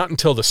 it's not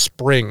until the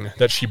spring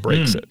that she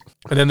breaks it.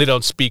 And then they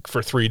don't speak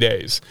for 3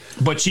 days.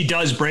 But she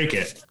does break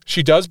it.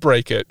 She does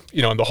break it,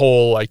 and the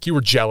whole, like, you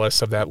were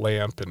jealous of that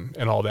lamp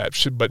and all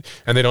that.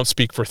 And they don't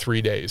speak for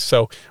 3 days.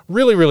 So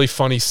really, really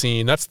funny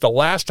scene. That's the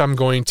last I'm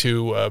going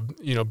to,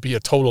 be a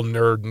total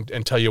nerd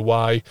and tell you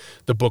why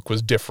the book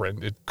was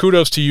different.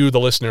 Kudos to you, the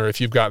listener,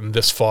 if you've gotten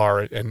this far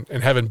and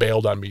haven't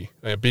bailed on me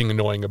being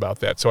annoying about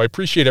that. So I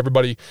appreciate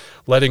everybody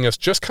letting us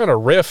just kind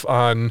of riff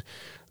on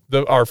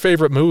our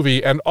favorite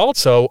movie, and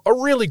also a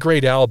really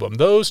great album.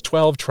 Those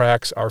 12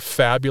 tracks are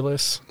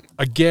fabulous.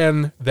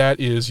 Again, that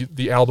is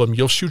the album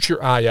You'll Shoot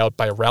Your Eye Out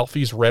by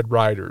Ralphie's Red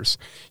Riders.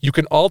 You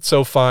can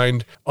also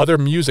find other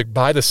music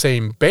by the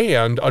same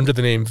band under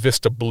the name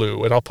Vista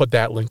Blue, and I'll put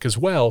that link as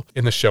well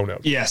in the show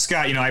notes. Yeah,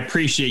 Scott, I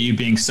appreciate you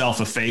being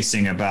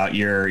self-effacing about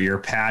your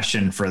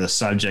passion for the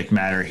subject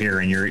matter here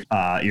and your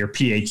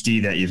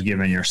PhD that you've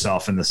given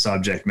yourself in the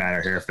subject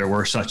matter here, if there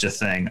were such a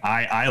thing.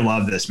 I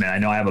love this, man. I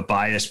know I have a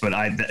bias, but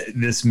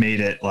this made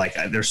it like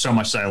there's so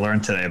much that I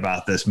learned today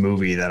about this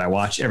movie that I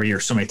watch every year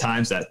so many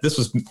times that this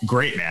was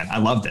great, man. I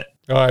loved it.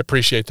 Oh, I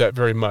appreciate that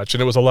very much.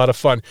 And it was a lot of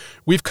fun.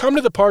 We've come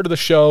to the part of the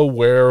show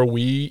where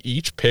we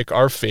each pick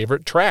our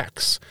favorite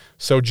tracks.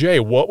 So, Jay,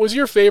 what was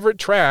your favorite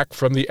track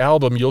from the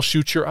album You'll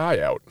Shoot Your Eye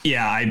Out?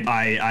 Yeah,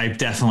 I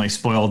definitely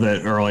spoiled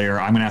it earlier.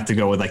 I'm going to have to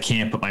go with I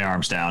Can't Put My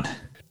Arms Down.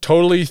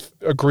 Totally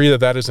agree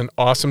that is an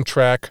awesome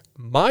track.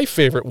 My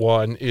favorite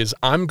one is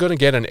I'm Gonna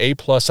Get an A+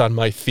 on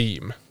My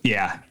Theme.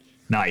 Yeah.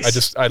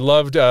 Nice. I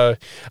loved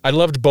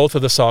both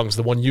of the songs,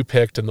 the one you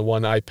picked and the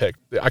one I picked.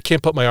 I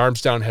Can't Put My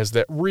Arms Down has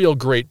that real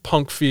great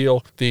punk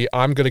feel. The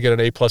I'm Gonna Get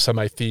an A+ on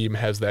My Theme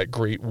has that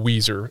great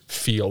Weezer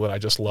feel that I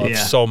just love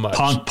so much.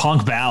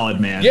 Punk ballad,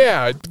 man.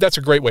 Yeah, that's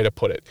a great way to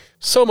put it.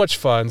 So much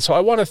fun. So I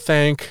want to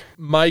thank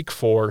Mike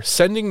for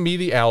sending me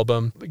the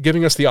album,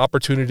 giving us the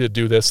opportunity to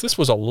do this. This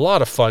was a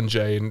lot of fun,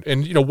 Jay.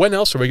 And when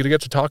else are we going to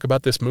get to talk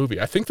about this movie?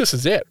 I think this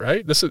is it,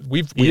 right?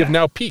 We have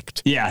now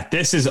peaked. Yeah,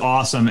 this is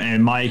awesome.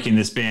 And Mike and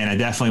this band, I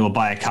definitely will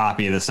buy a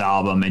copy of this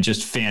album, and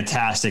just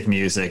fantastic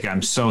music.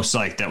 I'm so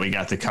psyched that we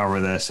got to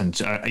cover this, and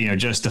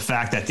just the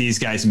fact that these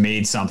guys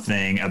made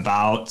something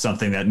about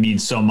something that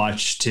means so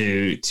much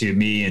to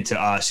me and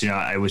to us.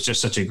 It was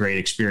just such a great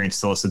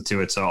experience to listen to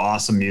it. So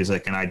awesome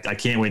music, and I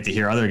can't wait to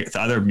hear other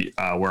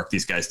work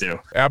these guys do.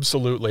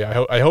 Absolutely.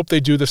 I hope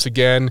they do this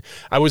again.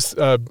 I was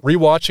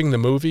rewatching the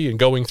movie and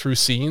going through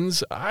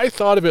scenes. I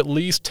thought of at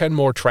least 10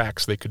 more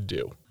tracks they could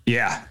do.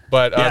 Yeah.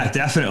 But yeah,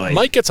 definitely.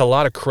 Mike gets a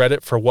lot of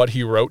credit for what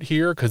he wrote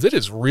here because it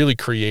is really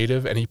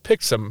creative, and he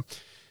picked some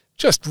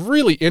just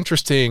really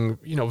interesting,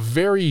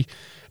 very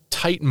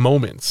tight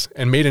moments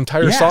and made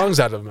entire songs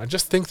out of them. I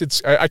just think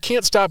I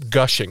can't stop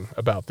gushing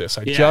about this.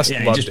 I just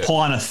loved it. You just pull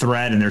on a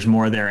thread and there's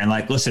more there. And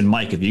listen,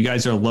 Mike, if you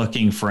guys are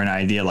looking for an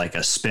idea like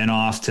a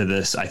spin-off to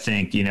this, I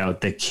think,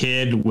 the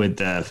kid with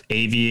the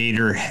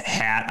aviator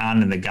hat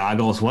on and the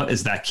goggles, what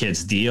is that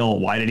kid's deal?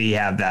 Why did he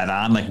have that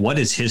on? What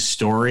is his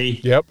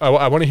story? Yep.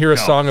 I want to hear a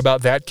song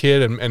about that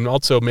kid, and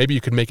also maybe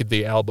you could make it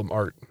the album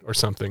art or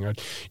something.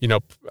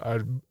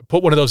 I'd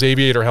put one of those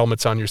aviator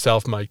helmets on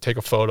yourself, Mike, take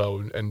a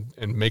photo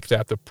and make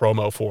that the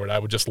promo for it. I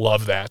would just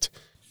love that.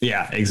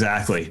 Yeah,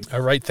 exactly.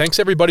 All right. Thanks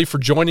everybody for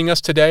joining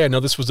us today. I know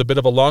this was a bit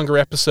of a longer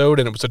episode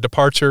and it was a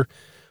departure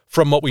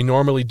from what we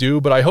normally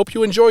do, but I hope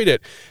you enjoyed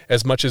it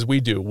as much as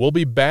we do. We'll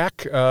be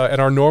back at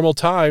our normal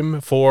time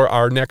for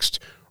our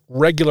next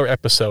regular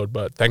episode,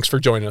 but thanks for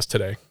joining us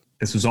today.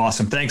 This was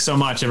awesome. Thanks so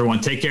much,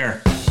 everyone. Take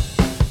care.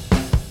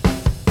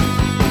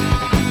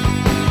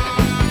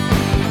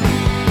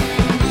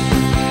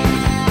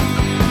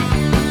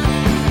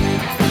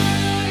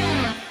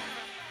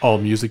 All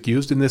music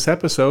used in this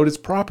episode is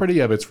property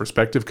of its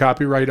respective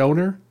copyright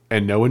owner,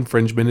 and no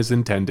infringement is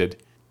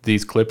intended.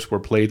 These clips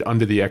were played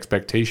under the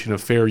expectation of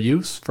fair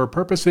use for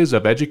purposes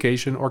of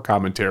education or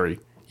commentary.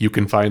 You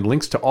can find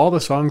links to all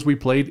the songs we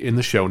played in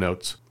the show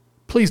notes.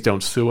 Please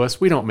don't sue us.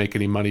 We don't make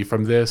any money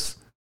from this.